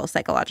beautiful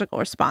psychological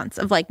response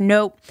of like,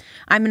 nope,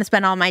 I'm going to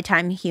spend all my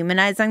time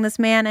humanizing this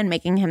man and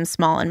making him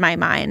small in my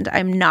mind.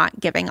 I'm not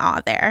giving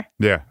awe there.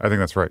 Yeah, I think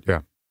that's right. Yeah.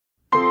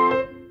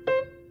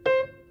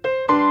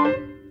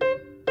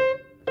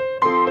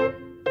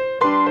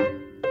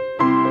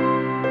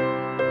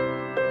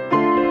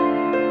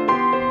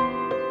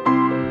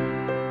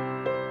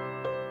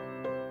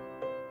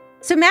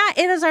 So, Matt,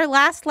 it is our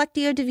last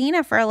Lectio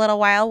Divina for a little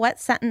while. What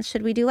sentence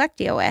should we do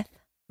Lectio with?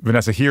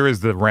 Vanessa, here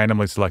is the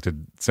randomly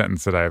selected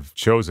sentence that I've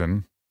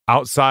chosen.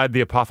 Outside the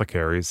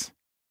apothecaries,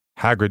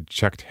 Hagrid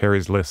checked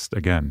Harry's list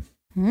again.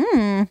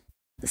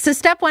 So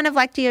step 1 of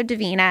Lectio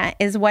Divina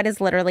is what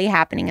is literally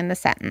happening in the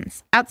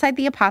sentence. Outside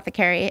the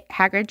apothecary,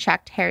 Hagrid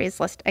checked Harry's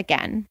list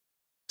again.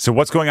 So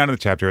what's going on in the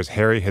chapter is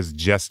Harry has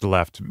just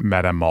left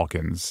Madame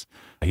Malkin's.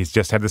 He's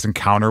just had this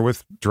encounter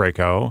with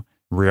Draco,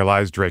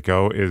 realized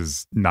Draco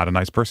is not a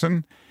nice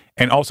person,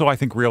 and also I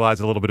think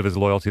realized a little bit of his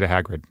loyalty to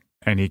Hagrid.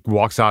 And he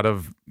walks out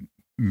of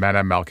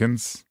Madame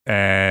Malkin's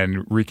and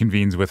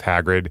reconvenes with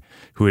Hagrid,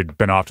 who had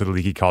been off to the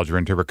Leaky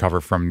Cauldron to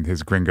recover from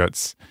his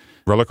Gringotts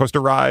roller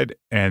coaster ride,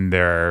 and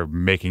they're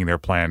making their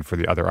plan for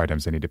the other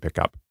items they need to pick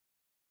up.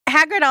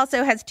 Hagrid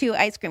also has 2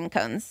 ice cream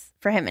cones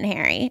for him and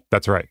Harry.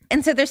 That's right.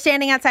 And so they're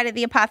standing outside of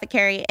the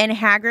apothecary, and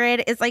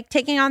Hagrid is like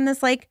taking on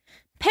this like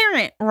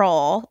parent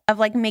role of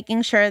like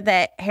making sure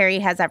that Harry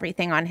has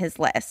everything on his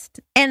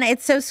list. And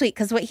it's so sweet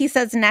because what he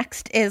says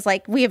next is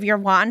like, we have your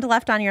wand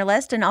left on your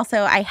list, and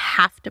also I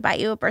have to buy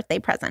you a birthday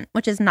present,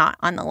 which is not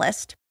on the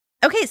list.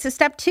 Okay, so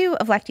step 2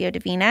 of Lectio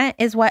Divina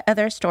is what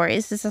other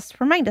stories does this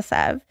remind us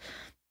of?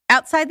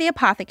 Outside the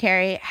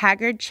apothecary,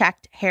 Hagrid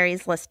checked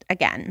Harry's list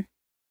again.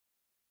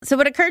 So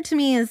what occurred to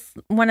me is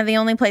one of the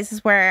only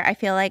places where I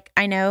feel like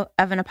I know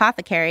of an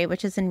apothecary,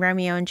 which is in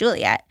Romeo and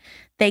Juliet.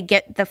 They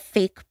get the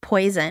fake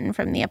poison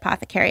from the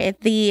apothecary,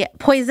 the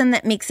poison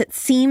that makes it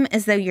seem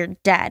as though you're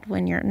dead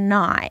when you're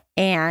not.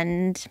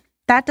 And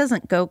that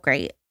doesn't go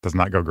great. Does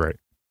not go great.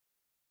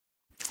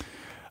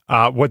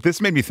 What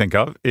this made me think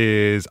of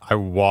is I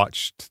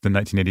watched the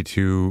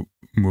 1982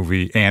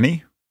 movie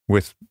Annie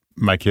with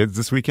my kids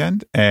this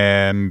weekend.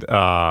 And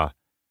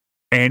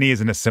Annie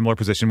is in a similar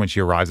position when she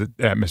arrives at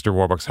Mr.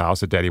 Warbucks'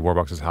 house, at Daddy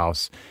Warbucks'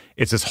 house.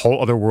 It's this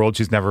whole other world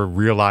she's never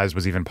realized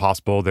was even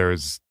possible.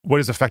 There's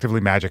what is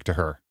effectively magic to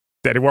her.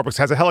 Daddy Warbucks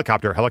has a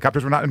helicopter.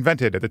 Helicopters were not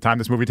invented at the time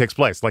this movie takes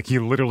place. Like, he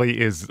literally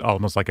is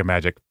almost like a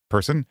magic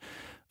person.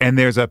 And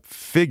there's a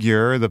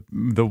figure,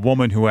 the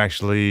woman who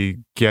actually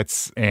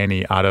gets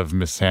Annie out of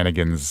Miss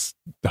Hannigan's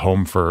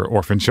home for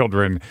orphan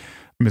children,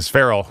 Miss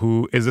Farrell,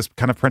 who is this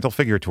kind of parental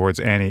figure towards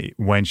Annie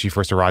when she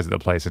first arrives at the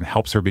place and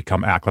helps her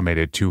become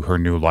acclimated to her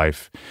new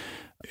life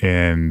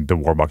in the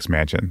Warbucks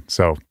mansion.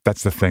 So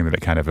that's the thing that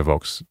it kind of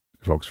evokes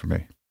for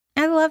me.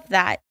 I love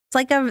that. It's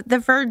like the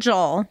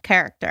Virgil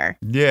character.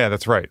 Yeah,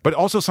 that's right. But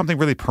also something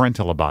really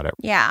parental about it.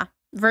 Yeah,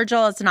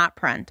 Virgil is not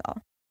parental.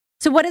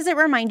 So what does it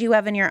remind you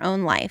of in your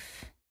own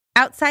life?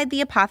 Outside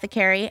the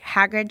apothecary,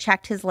 Hagrid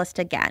checked his list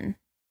again.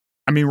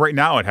 I mean, right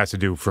now it has to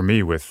do for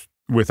me with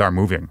our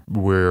moving.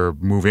 We're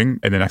moving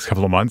in the next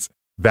couple of months.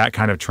 That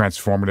kind of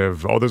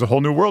transformative, there's a whole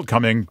new world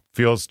coming,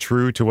 feels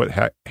true to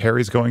what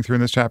Harry's going through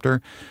in this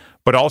chapter.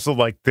 But also,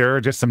 like, there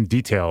are just some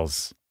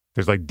details.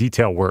 There's like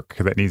detail work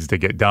that needs to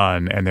get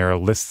done, and there are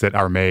lists that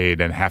are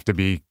made and have to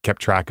be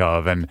kept track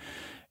of. And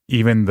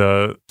even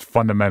the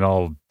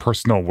fundamental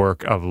personal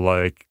work of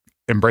like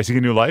embracing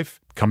a new life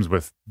comes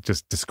with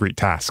just discrete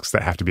tasks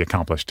that have to be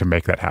accomplished to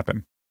make that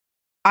happen.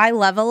 I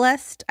love a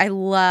list. I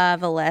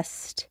love a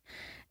list.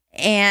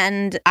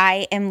 And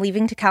I am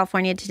leaving to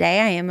California today.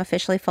 I am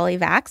officially fully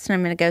vaxxed, and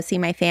I'm going to go see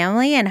my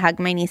family and hug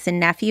my niece and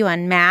nephew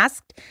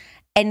unmasked.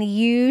 And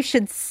you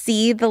should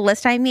see the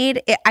list I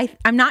made.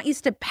 I'm not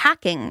used to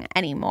packing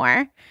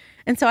anymore.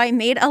 And so I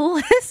made a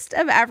list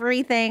of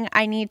everything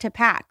I need to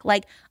pack,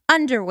 like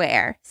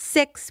underwear,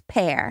 6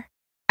 pair.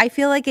 I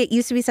feel like it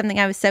used to be something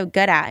I was so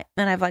good at,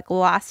 and I've like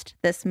lost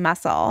this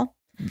muscle.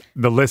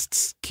 The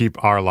lists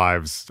keep our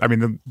lives. I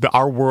mean,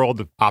 our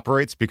world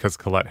operates because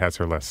Colette has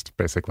her list,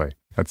 basically.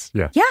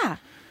 Yeah.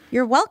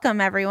 You're welcome,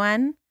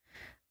 everyone.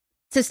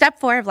 So step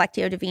 4 of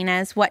Lectio Divina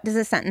is, what does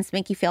a sentence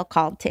make you feel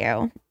called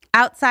to?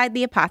 Outside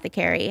the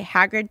apothecary,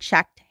 Hagrid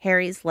checked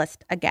Harry's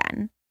list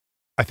again.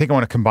 I think I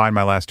want to combine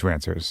my last 2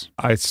 answers.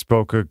 I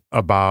spoke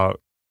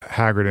about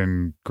Hagrid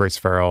and Grace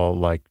Farrell,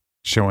 like,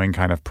 showing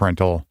kind of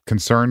parental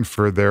concern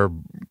for their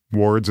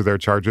wards or their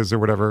charges or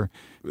whatever.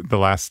 The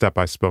last step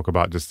I spoke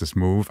about, just this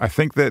move. I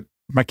think that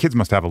my kids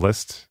must have a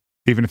list.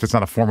 Even if it's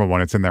not a formal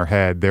one, it's in their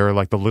head. They're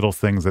like the little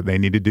things that they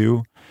need to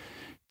do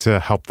to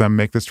help them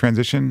make this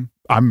transition.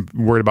 I'm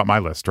worried about my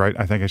list, right?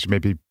 I think I should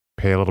maybe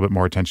pay a little bit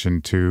more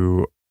attention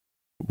to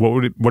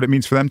what it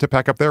means for them to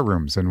pack up their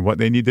rooms and what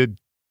they need to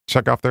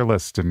check off their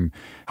list, and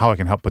how I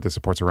can help put the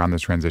supports around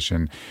this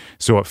transition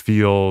so it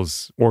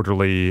feels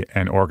orderly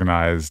and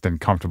organized and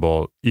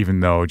comfortable, even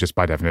though just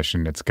by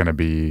definition it's going to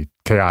be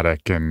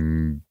chaotic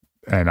and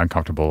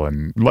uncomfortable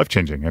and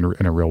life-changing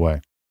in a real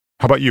way.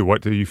 How about you?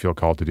 What do you feel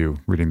called to do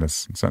reading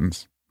this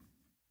sentence?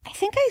 I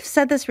think I've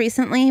said this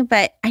recently,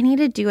 but I need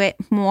to do it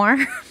more.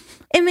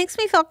 It makes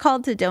me feel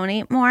called to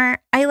donate more.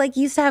 I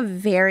used to have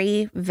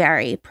very,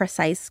 very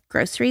precise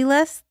grocery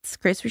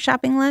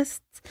shopping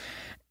lists.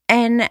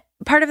 And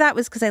part of that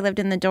was because I lived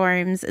in the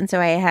dorms, and so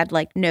I had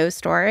no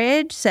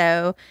storage.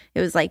 So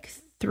it was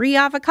 3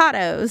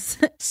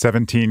 avocados.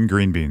 17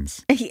 green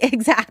beans.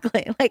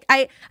 Exactly.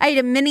 I had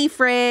a mini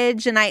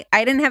fridge, and I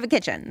didn't have a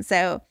kitchen.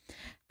 So,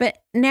 but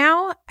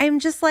now I'm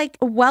just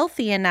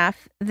wealthy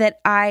enough that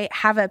I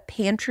have a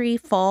pantry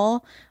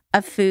full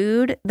of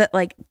food that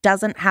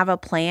doesn't have a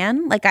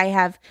plan. I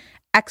have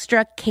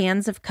extra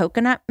cans of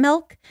coconut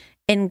milk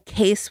in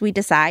case we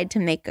decide to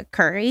make a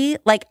curry.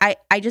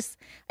 I just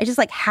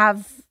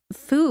have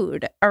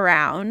food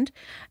around.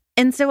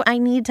 And so I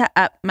need to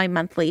up my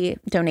monthly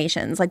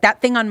donations.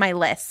 That thing on my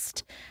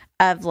list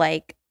of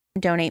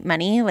donate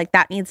money,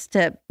 that needs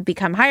to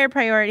become higher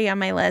priority on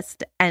my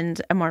list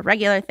and a more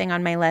regular thing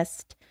on my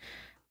list.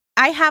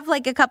 I have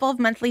a couple of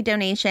monthly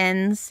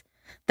donations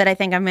that I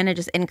think I'm going to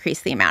just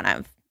increase the amount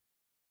of.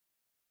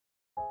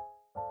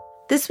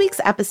 This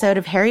week's episode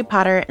of Harry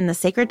Potter and the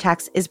Sacred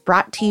Text is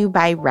brought to you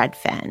by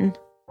Redfin.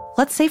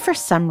 Let's say for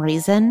some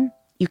reason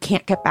you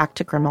can't get back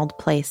to Grimmauld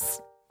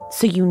Place,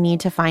 so you need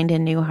to find a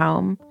new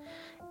home.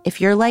 If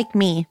you're like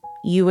me,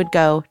 you would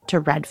go to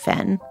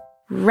Redfin.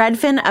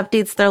 Redfin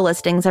updates their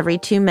listings every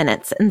 2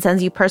 minutes and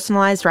sends you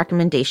personalized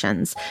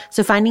recommendations,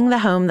 so finding the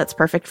home that's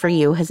perfect for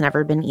you has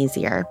never been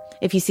easier.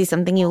 If you see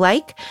something you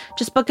like,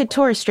 just book a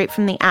tour straight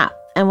from the app.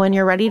 And when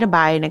you're ready to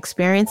buy, an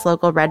experienced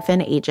local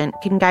Redfin agent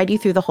can guide you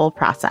through the whole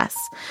process.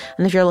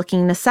 And if you're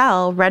looking to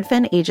sell,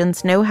 Redfin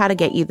agents know how to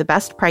get you the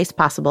best price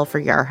possible for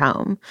your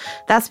home.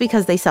 That's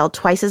because they sell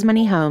twice as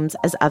many homes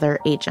as other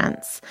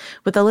agents.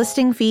 With a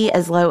listing fee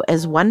as low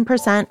as 1%,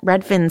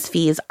 Redfin's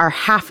fees are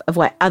half of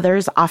what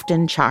others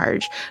often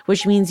charge,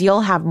 which means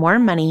you'll have more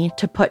money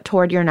to put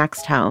toward your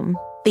next home.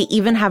 They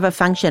even have a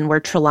function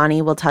where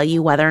Trelawney will tell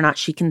you whether or not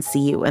she can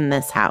see you in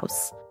this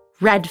house.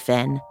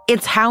 Redfin.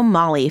 It's how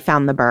Molly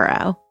found the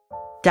burrow.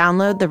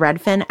 Download the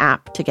Redfin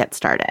app to get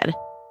started.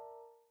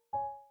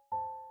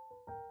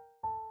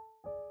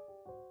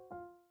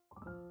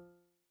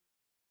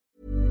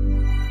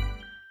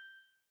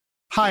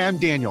 Hi, I'm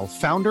Daniel,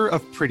 founder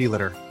of Pretty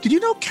Litter. Did you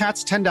know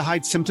cats tend to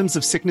hide symptoms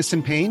of sickness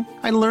and pain?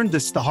 I learned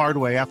this the hard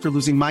way after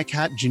losing my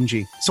cat,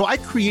 Gingy. So I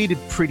created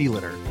Pretty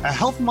Litter, a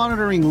health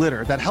monitoring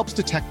litter that helps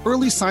detect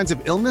early signs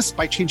of illness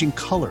by changing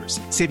colors,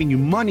 saving you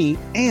money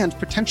and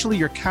potentially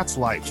your cat's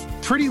life.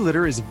 Pretty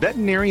Litter is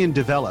veterinarian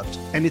developed,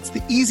 and it's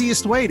the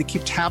easiest way to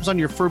keep tabs on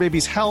your fur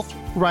baby's health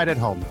right at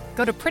home.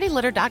 Go to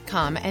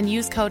prettylitter.com and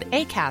use code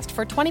ACAST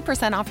for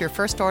 20% off your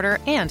first order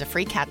and a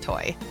free cat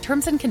toy.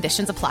 Terms and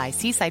conditions apply.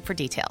 See site for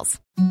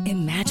details.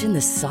 Imagine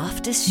the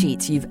softest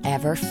sheets you've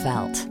ever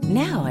felt.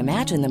 Now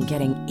imagine them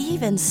getting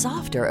even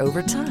softer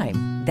over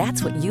time.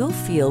 That's what you'll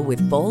feel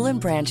with Boll &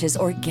 Branch's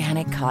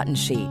organic cotton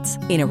sheets.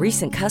 In a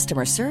recent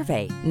customer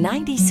survey,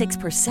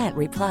 96%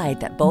 replied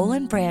that Boll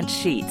 & Branch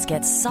sheets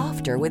get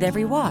softer with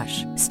every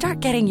wash. Start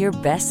getting your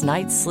best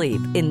night's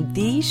sleep in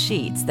these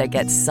sheets that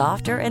get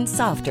softer and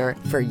softer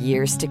for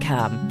years to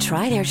come.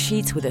 Try their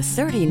sheets with a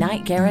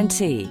 30-night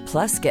guarantee.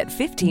 Plus, get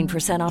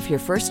 15% off your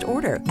first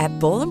order at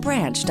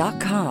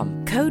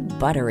bollandbranch.com. Code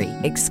BUTTERY.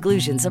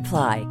 Exclusions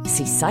apply.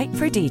 See site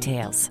for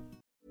details.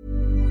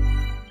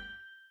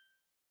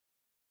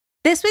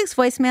 This week's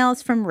voicemail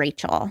is from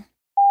Rachel.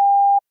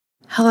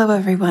 Hello,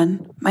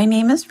 everyone. My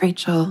name is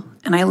Rachel,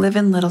 and I live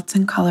in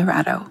Littleton,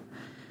 Colorado.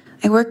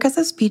 I work as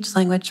a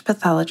speech-language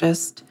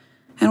pathologist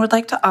and would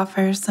like to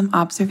offer some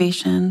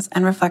observations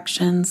and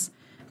reflections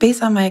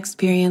based on my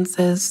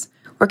experiences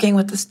working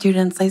with the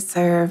students I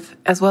serve,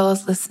 as well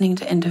as listening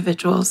to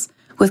individuals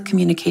with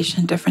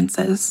communication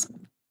differences.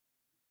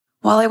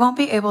 While I won't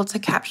be able to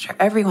capture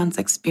everyone's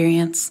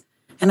experience,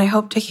 and I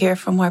hope to hear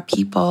from more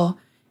people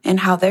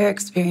and how their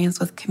experience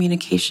with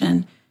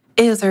communication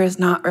is or is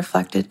not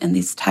reflected in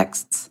these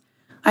texts,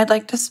 I'd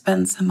like to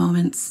spend some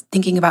moments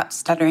thinking about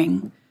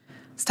stuttering.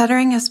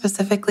 Stuttering is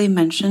specifically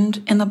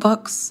mentioned in the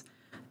books,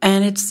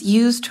 and it's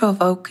used to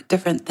evoke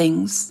different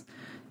things.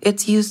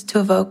 It's used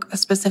to evoke a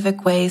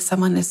specific way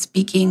someone is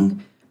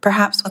speaking,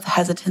 perhaps with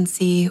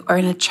hesitancy or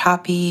in a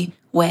choppy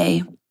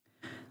way.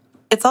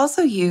 It's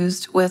also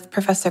used with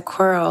Professor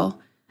Quirrell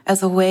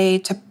as a way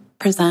to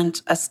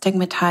present a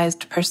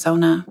stigmatized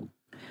persona.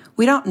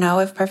 We don't know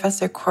if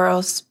Professor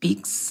Quirrell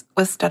speaks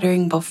with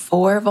stuttering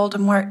before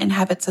Voldemort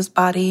inhabits his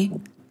body,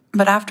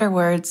 but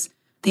afterwards,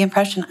 the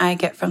impression I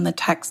get from the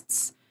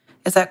texts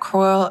is that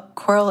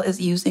Quirrell is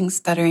using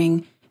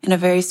stuttering in a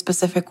very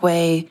specific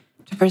way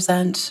to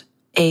present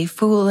a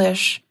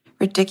foolish,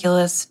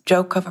 ridiculous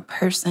joke of a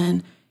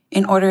person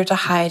in order to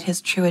hide his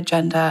true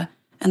agenda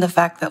and the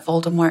fact that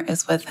Voldemort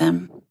is with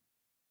him.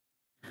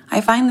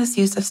 I find this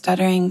use of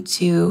stuttering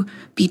to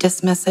be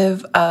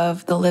dismissive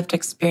of the lived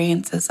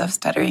experiences of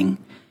stuttering.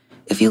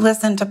 If you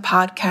listen to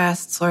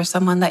podcasts or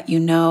someone that you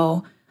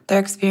know, their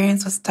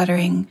experience with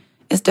stuttering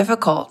is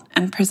difficult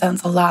and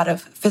presents a lot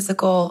of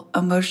physical,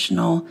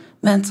 emotional,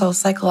 mental,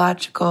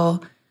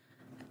 psychological,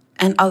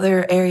 and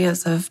other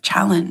areas of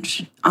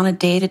challenge on a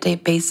day-to-day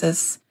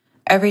basis.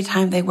 Every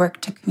time they work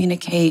to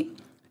communicate,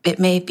 it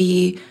may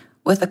be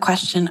with a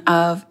question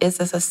of, is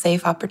this a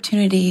safe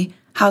opportunity?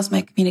 How's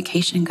my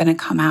communication going to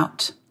come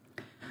out?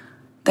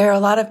 There are a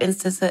lot of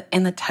instances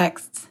in the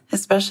texts,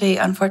 especially,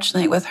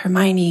 unfortunately, with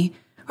Hermione,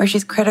 where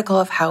she's critical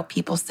of how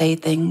people say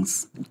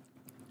things.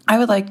 I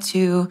would like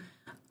to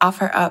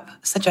offer up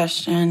a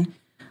suggestion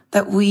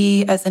that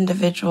we as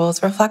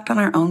individuals reflect on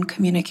our own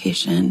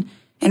communication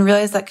and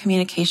realize that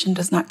communication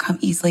does not come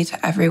easily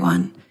to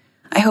everyone.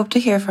 I hope to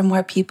hear from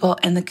more people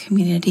in the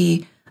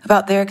community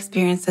about their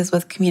experiences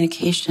with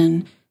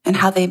communication and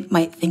how they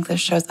might think this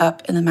shows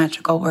up in the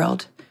magical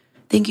world.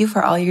 Thank you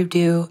for all you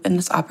do and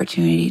this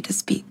opportunity to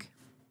speak.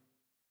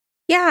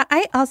 Yeah,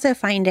 I also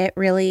find it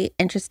really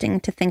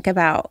interesting to think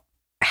about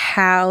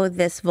how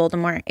this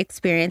Voldemort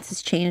experience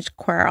has changed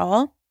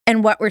Quirrell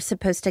and what we're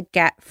supposed to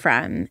get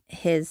from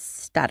his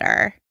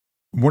stutter.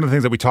 One of the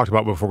things that we talked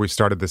about before we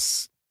started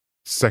this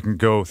second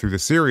go through the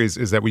series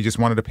is that we just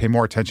wanted to pay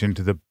more attention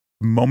to the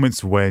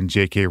moments when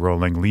J.K.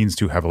 Rowling leans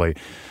too heavily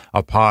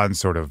upon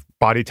sort of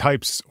body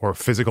types or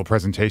physical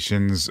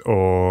presentations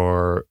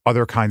or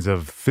other kinds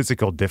of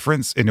physical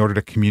difference in order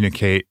to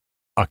communicate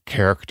a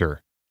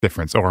character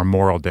difference or a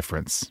moral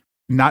difference.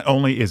 Not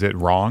only is it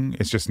wrong,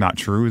 it's just not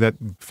true that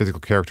physical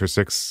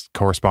characteristics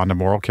correspond to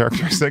moral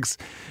characteristics,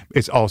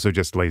 it's also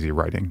just lazy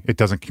writing. It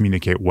doesn't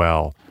communicate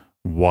well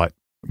what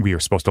we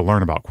are supposed to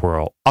learn about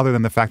Quirrell, other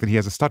than the fact that he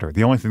has a stutter.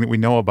 The only thing that we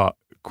know about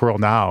Quirrell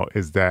now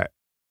is that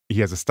he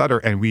has a stutter,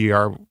 and we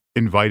are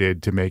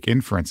invited to make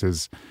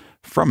inferences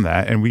from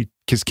that, and we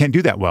just can't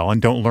do that well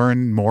and don't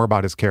learn more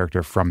about his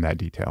character from that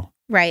detail.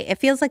 Right. It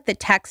feels like the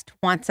text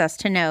wants us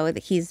to know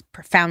that he's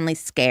profoundly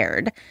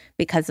scared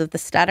because of the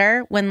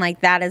stutter, when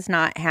like that is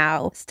not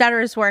how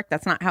stutters work.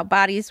 That's not how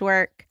bodies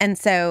work. And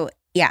so,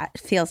 yeah,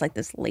 it feels like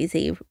this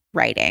lazy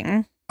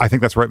writing. I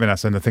think that's right,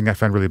 Vanessa. And the thing I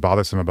find really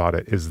bothersome about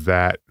it is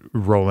that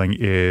Rowling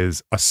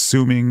is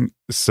assuming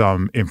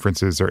some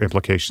inferences or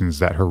implications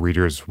that her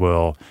readers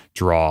will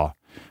draw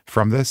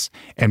from this.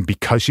 And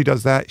because she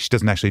does that, she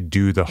doesn't actually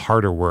do the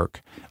harder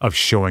work of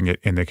showing it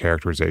in the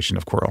characterization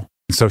of Quirrell.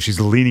 So she's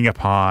leaning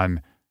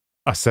upon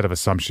a set of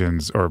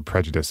assumptions or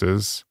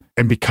prejudices.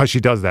 And because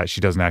she does that,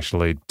 she doesn't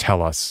actually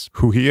tell us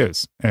who he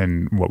is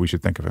and what we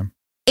should think of him.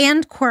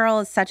 And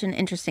Quirrell is such an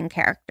interesting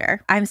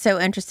character. I'm so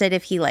interested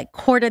if he like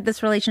courted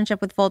this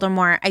relationship with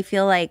Voldemort. I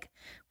feel like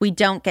we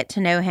don't get to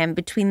know him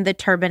between the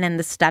turban and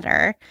the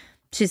stutter.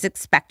 She's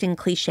expecting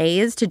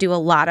cliches to do a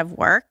lot of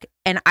work.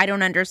 And I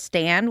don't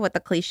understand what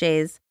the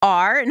cliches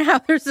are and how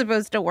they're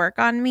supposed to work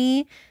on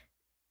me.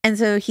 And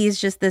so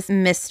he's just this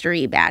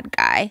mystery bad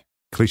guy.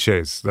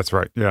 Cliches. That's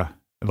right. Yeah.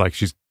 Like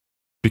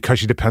because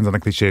she depends on the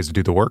cliches to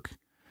do the work,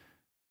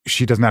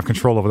 she doesn't have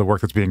control over the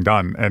work that's being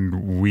done.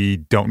 And we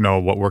don't know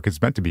what work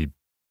is meant to be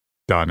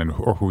done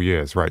or who he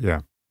is. Right.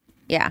 Yeah.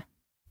 Yeah.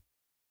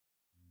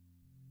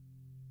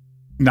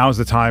 Now is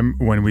the time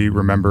when we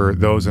remember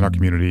those in our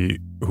community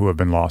who have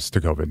been lost to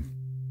COVID.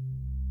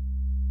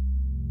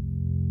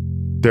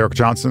 Derek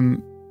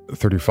Johnson,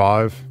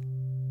 35,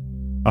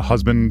 a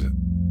husband,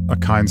 a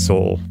kind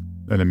soul,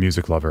 and a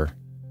music lover.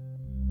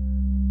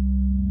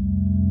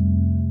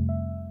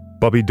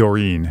 Bubby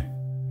Doreen,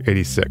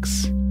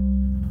 86,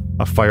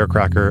 a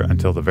firecracker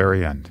until the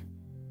very end.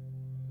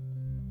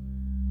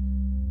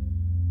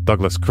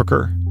 Douglas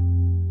Crooker,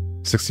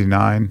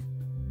 69,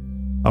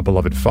 a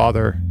beloved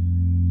father,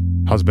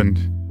 husband,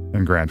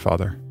 and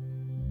grandfather.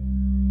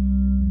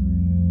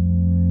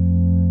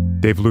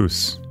 Dave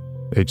Luce,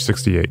 age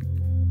 68.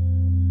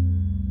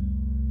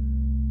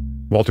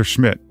 Walter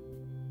Schmidt,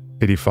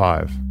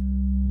 85,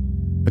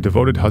 a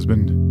devoted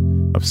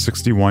husband, of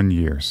 61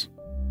 years.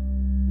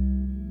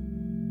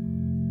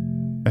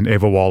 And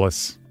Ava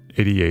Wallace,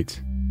 88,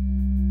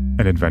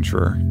 an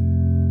adventurer.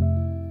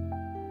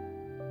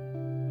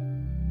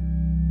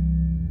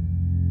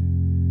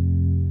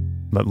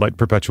 Let light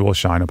perpetual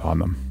shine upon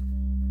them.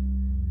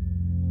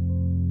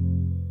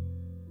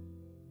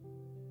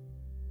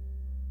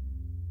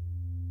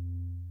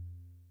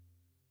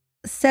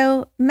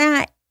 So,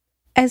 Matt,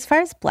 as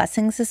far as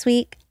blessings this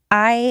week,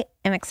 I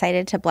am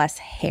excited to bless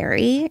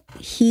Harry.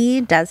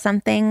 He does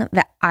something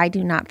that I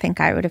do not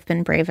think I would have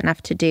been brave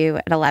enough to do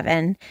at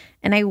 11.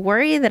 And I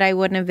worry that I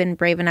wouldn't have been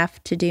brave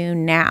enough to do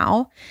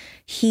now.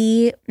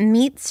 He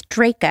meets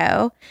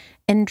Draco,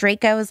 and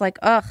Draco is like,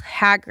 ugh,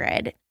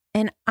 Hagrid.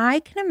 And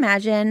I can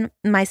imagine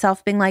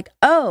myself being like,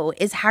 oh,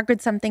 is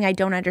Hagrid something I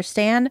don't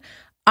understand?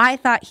 I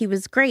thought he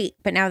was great,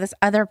 but now this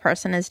other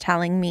person is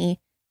telling me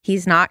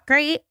he's not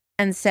great.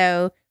 And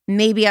so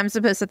maybe I'm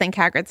supposed to think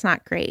Hagrid's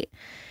not great.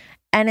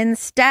 And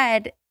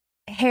instead,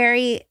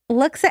 Harry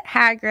looks at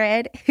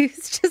Hagrid,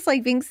 who's just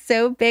like being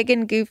so big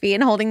and goofy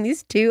and holding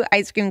these 2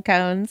 ice cream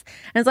cones.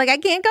 And it's like, I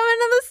can't go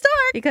into the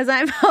store because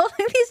I'm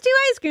holding these 2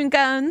 ice cream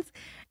cones.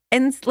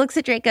 And looks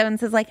at Draco and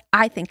says, like,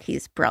 I think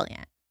he's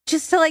brilliant.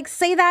 Just to like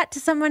say that to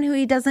someone who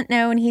he doesn't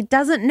know, and he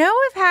doesn't know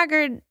if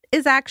Hagrid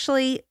is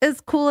actually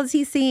as cool as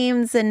he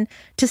seems, and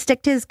to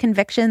stick to his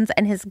convictions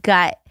and his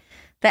gut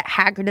that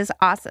Hagrid is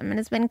awesome and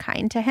has been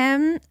kind to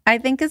him, I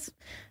think is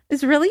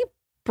really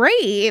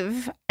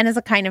brave, and is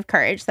a kind of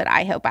courage that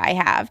I hope I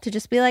have, to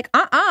just be like,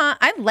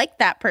 I like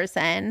that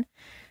person.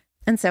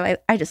 And so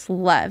I just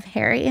love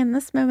Harry in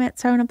this moment.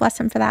 So I want to bless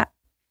him for that.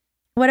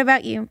 What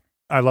about you?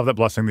 I love that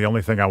blessing. The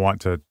only thing I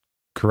want to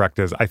correct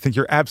is I think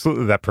you're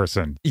absolutely that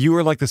person. You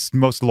are like this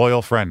most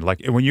loyal friend.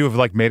 Like when you have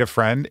like made a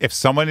friend, if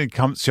someone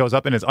shows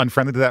up and is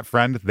unfriendly to that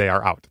friend, they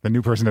are out. The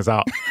new person is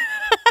out.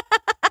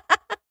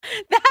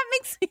 That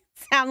makes me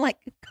sound like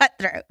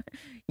Cutthroat.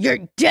 You're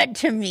dead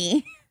to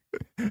me.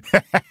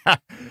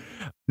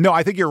 No,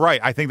 I think you're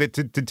right. I think that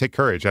to take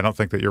courage. I don't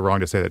think that you're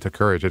wrong to say that. To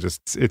courage.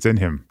 It's in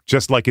him,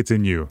 just like it's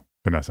in you,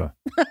 Vanessa.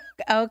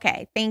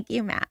 Okay. Thank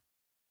you, Matt.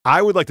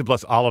 I would like to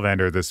bless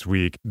Ollivander this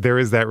week. There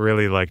is that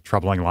really like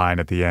troubling line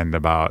at the end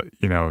about,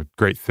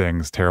 great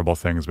things, terrible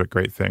things, but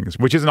great things,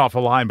 which is an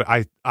awful line.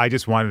 But I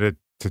just wanted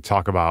to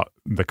talk about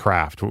the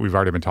craft, what we've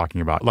already been talking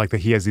about, like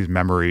that he has these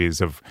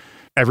memories of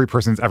every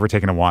person's ever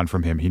taken a wand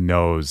from him. He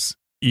knows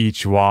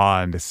each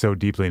wand so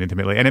deeply and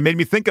intimately. And it made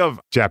me think of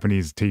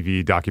Japanese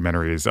TV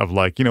documentaries of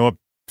like, a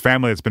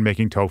family that's been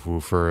making tofu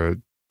for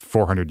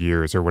 400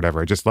 years or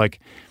whatever. Just like,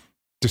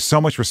 there's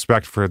so much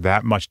respect for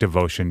that much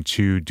devotion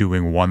to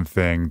doing one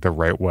thing the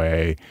right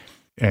way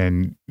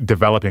and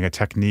developing a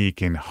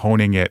technique and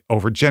honing it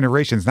over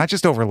generations, not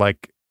just over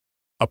like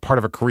a part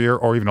of a career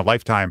or even a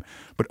lifetime,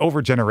 but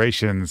over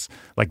generations.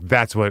 Like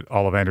that's what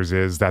Ollivander's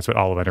is. That's what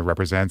Ollivander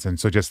represents. And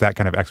so just that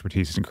kind of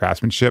expertise and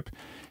craftsmanship,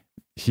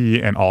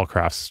 he and all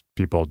crafts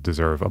people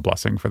deserve a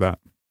blessing for that.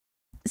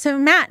 So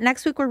Matt,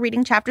 next week we're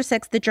reading chapter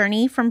 6, The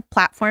Journey from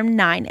Platform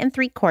 9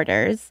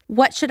 3/4.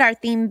 What should our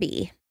theme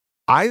be?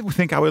 I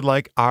think I would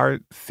like our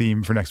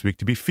theme for next week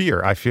to be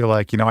fear. I feel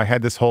like, I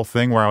had this whole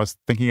thing where I was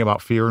thinking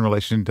about fear in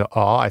relation to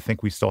awe. I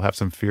think we still have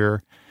some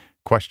fear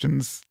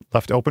questions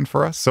left open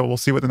for us. So we'll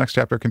see what the next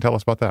chapter can tell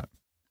us about that.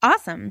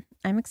 Awesome.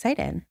 I'm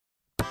excited.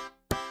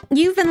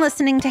 You've been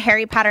listening to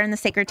Harry Potter and the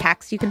Sacred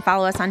Text. You can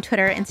follow us on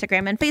Twitter,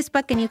 Instagram, and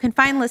Facebook, and you can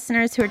find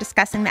listeners who are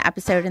discussing the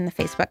episode in the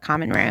Facebook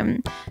Common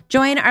Room.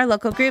 Join our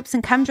local groups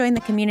and come join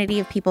the community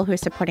of people who are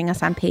supporting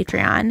us on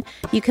Patreon.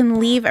 You can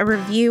leave a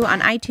review on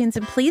iTunes,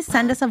 and please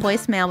send us a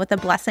voicemail with a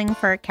blessing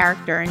for a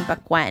character in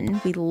Book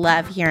 1. We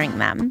love hearing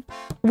them.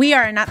 We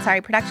are a Not Sorry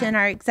production.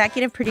 Our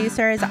executive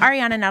producer is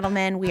Ariana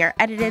Nettleman. We are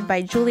edited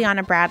by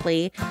Juliana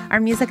Bradley.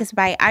 Our music is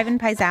by Ivan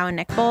Paisau and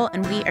Nick Bull,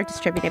 and we are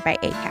distributed by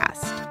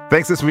Acast.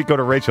 Thanks this week go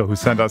to Rachel, who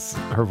sent us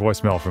her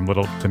voicemail from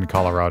Littleton,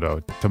 Colorado,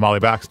 to Molly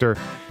Baxter,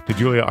 to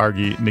Julia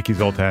Argy, Nikki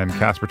Zoltan,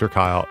 Casper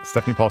Turkyle,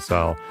 Stephanie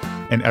Paulsell,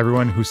 and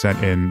everyone who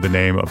sent in the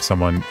name of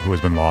someone who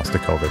has been lost to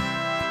COVID.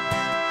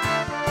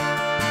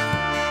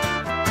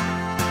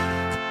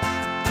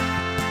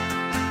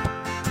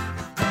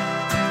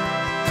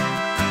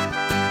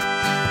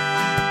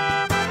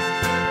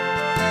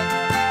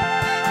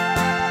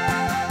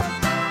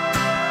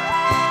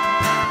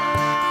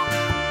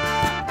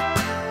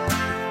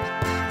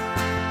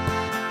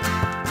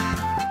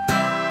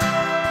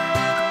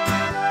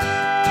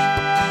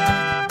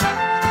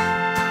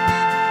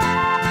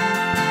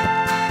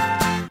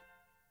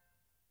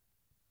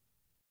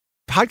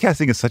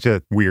 Podcasting is such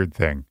a weird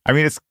thing. I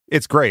mean,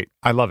 it's great.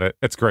 I love it.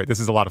 It's great. This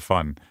is a lot of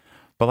fun.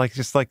 But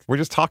we're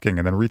just talking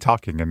and then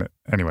re-talking. And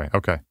anyway,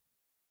 okay.